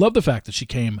 I love the fact that she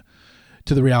came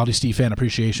to the Reality Steve Fan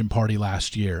Appreciation Party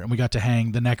last year, and we got to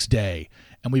hang the next day,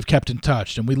 and we've kept in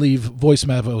touch, and we leave voice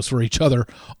memos for each other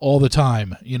all the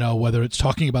time, whether it's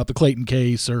talking about the Clayton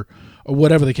case or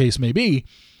whatever the case may be.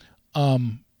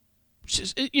 And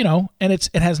it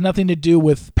has nothing to do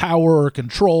with power or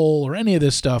control or any of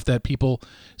this stuff that people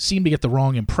seem to get the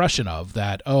wrong impression of,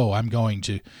 that, oh, I'm going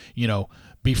to,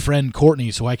 befriend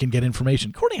Courtney so I can get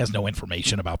information. Courtney has no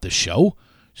information about this show.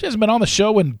 She hasn't been on the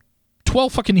show in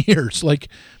 12 fucking years. Like,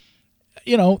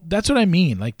 that's what I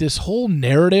mean. Like, this whole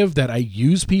narrative that I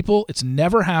use people, it's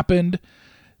never happened.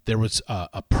 There was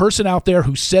a person out there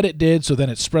who said it did, so then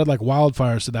it spread like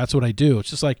wildfire, so that's what I do.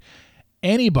 It's just like,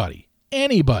 anybody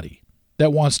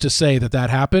that wants to say that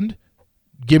happened,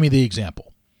 give me the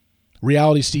example.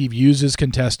 Reality Steve uses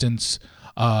contestants.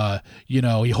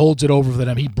 He holds it over for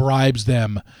them. He bribes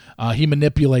them. He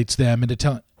manipulates them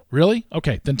into really?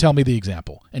 Okay, then tell me the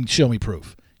example and show me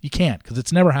proof. You can't, because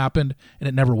it's never happened and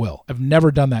it never will. I've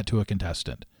never done that to a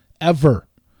contestant, ever.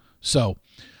 So,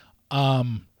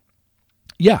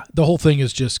 yeah, the whole thing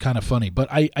is just kind of funny. But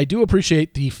I do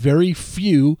appreciate the very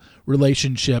few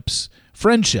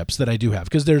friendships that I do have,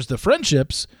 because there's the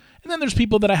friendships, and then there's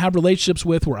people that I have relationships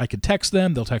with where I could text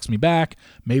them, they'll text me back,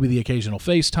 maybe the occasional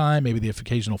FaceTime, maybe the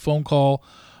occasional phone call.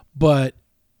 But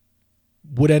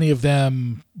would any of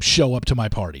them show up to my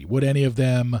party? Would any of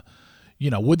them,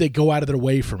 would they go out of their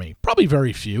way for me? Probably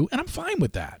very few, and I'm fine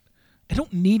with that. I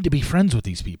don't need to be friends with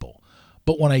these people.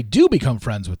 But when I do become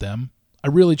friends with them, I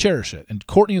really cherish it. And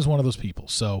Courtney is one of those people.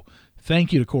 So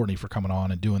thank you to Courtney for coming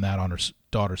on and doing that on her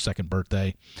daughter's second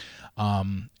birthday.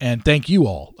 And thank you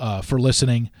all for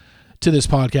listening to this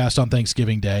podcast on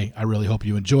Thanksgiving Day. I really hope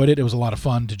you enjoyed it. It was a lot of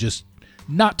fun to just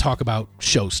not talk about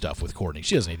show stuff with Courtney.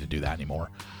 She doesn't need to do that anymore.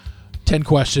 10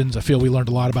 questions. I feel we learned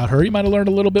a lot about her. You might have learned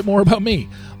a little bit more about me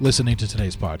listening to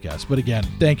today's podcast. But again,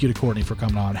 thank you to Courtney for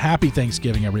coming on. Happy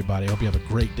Thanksgiving, everybody. I hope you have a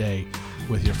great day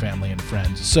with your family and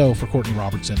friends. So for Courtney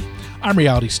Robertson, I'm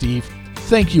Reality Steve.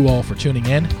 Thank you all for tuning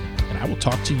in, and I will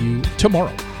talk to you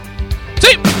tomorrow.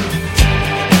 See you!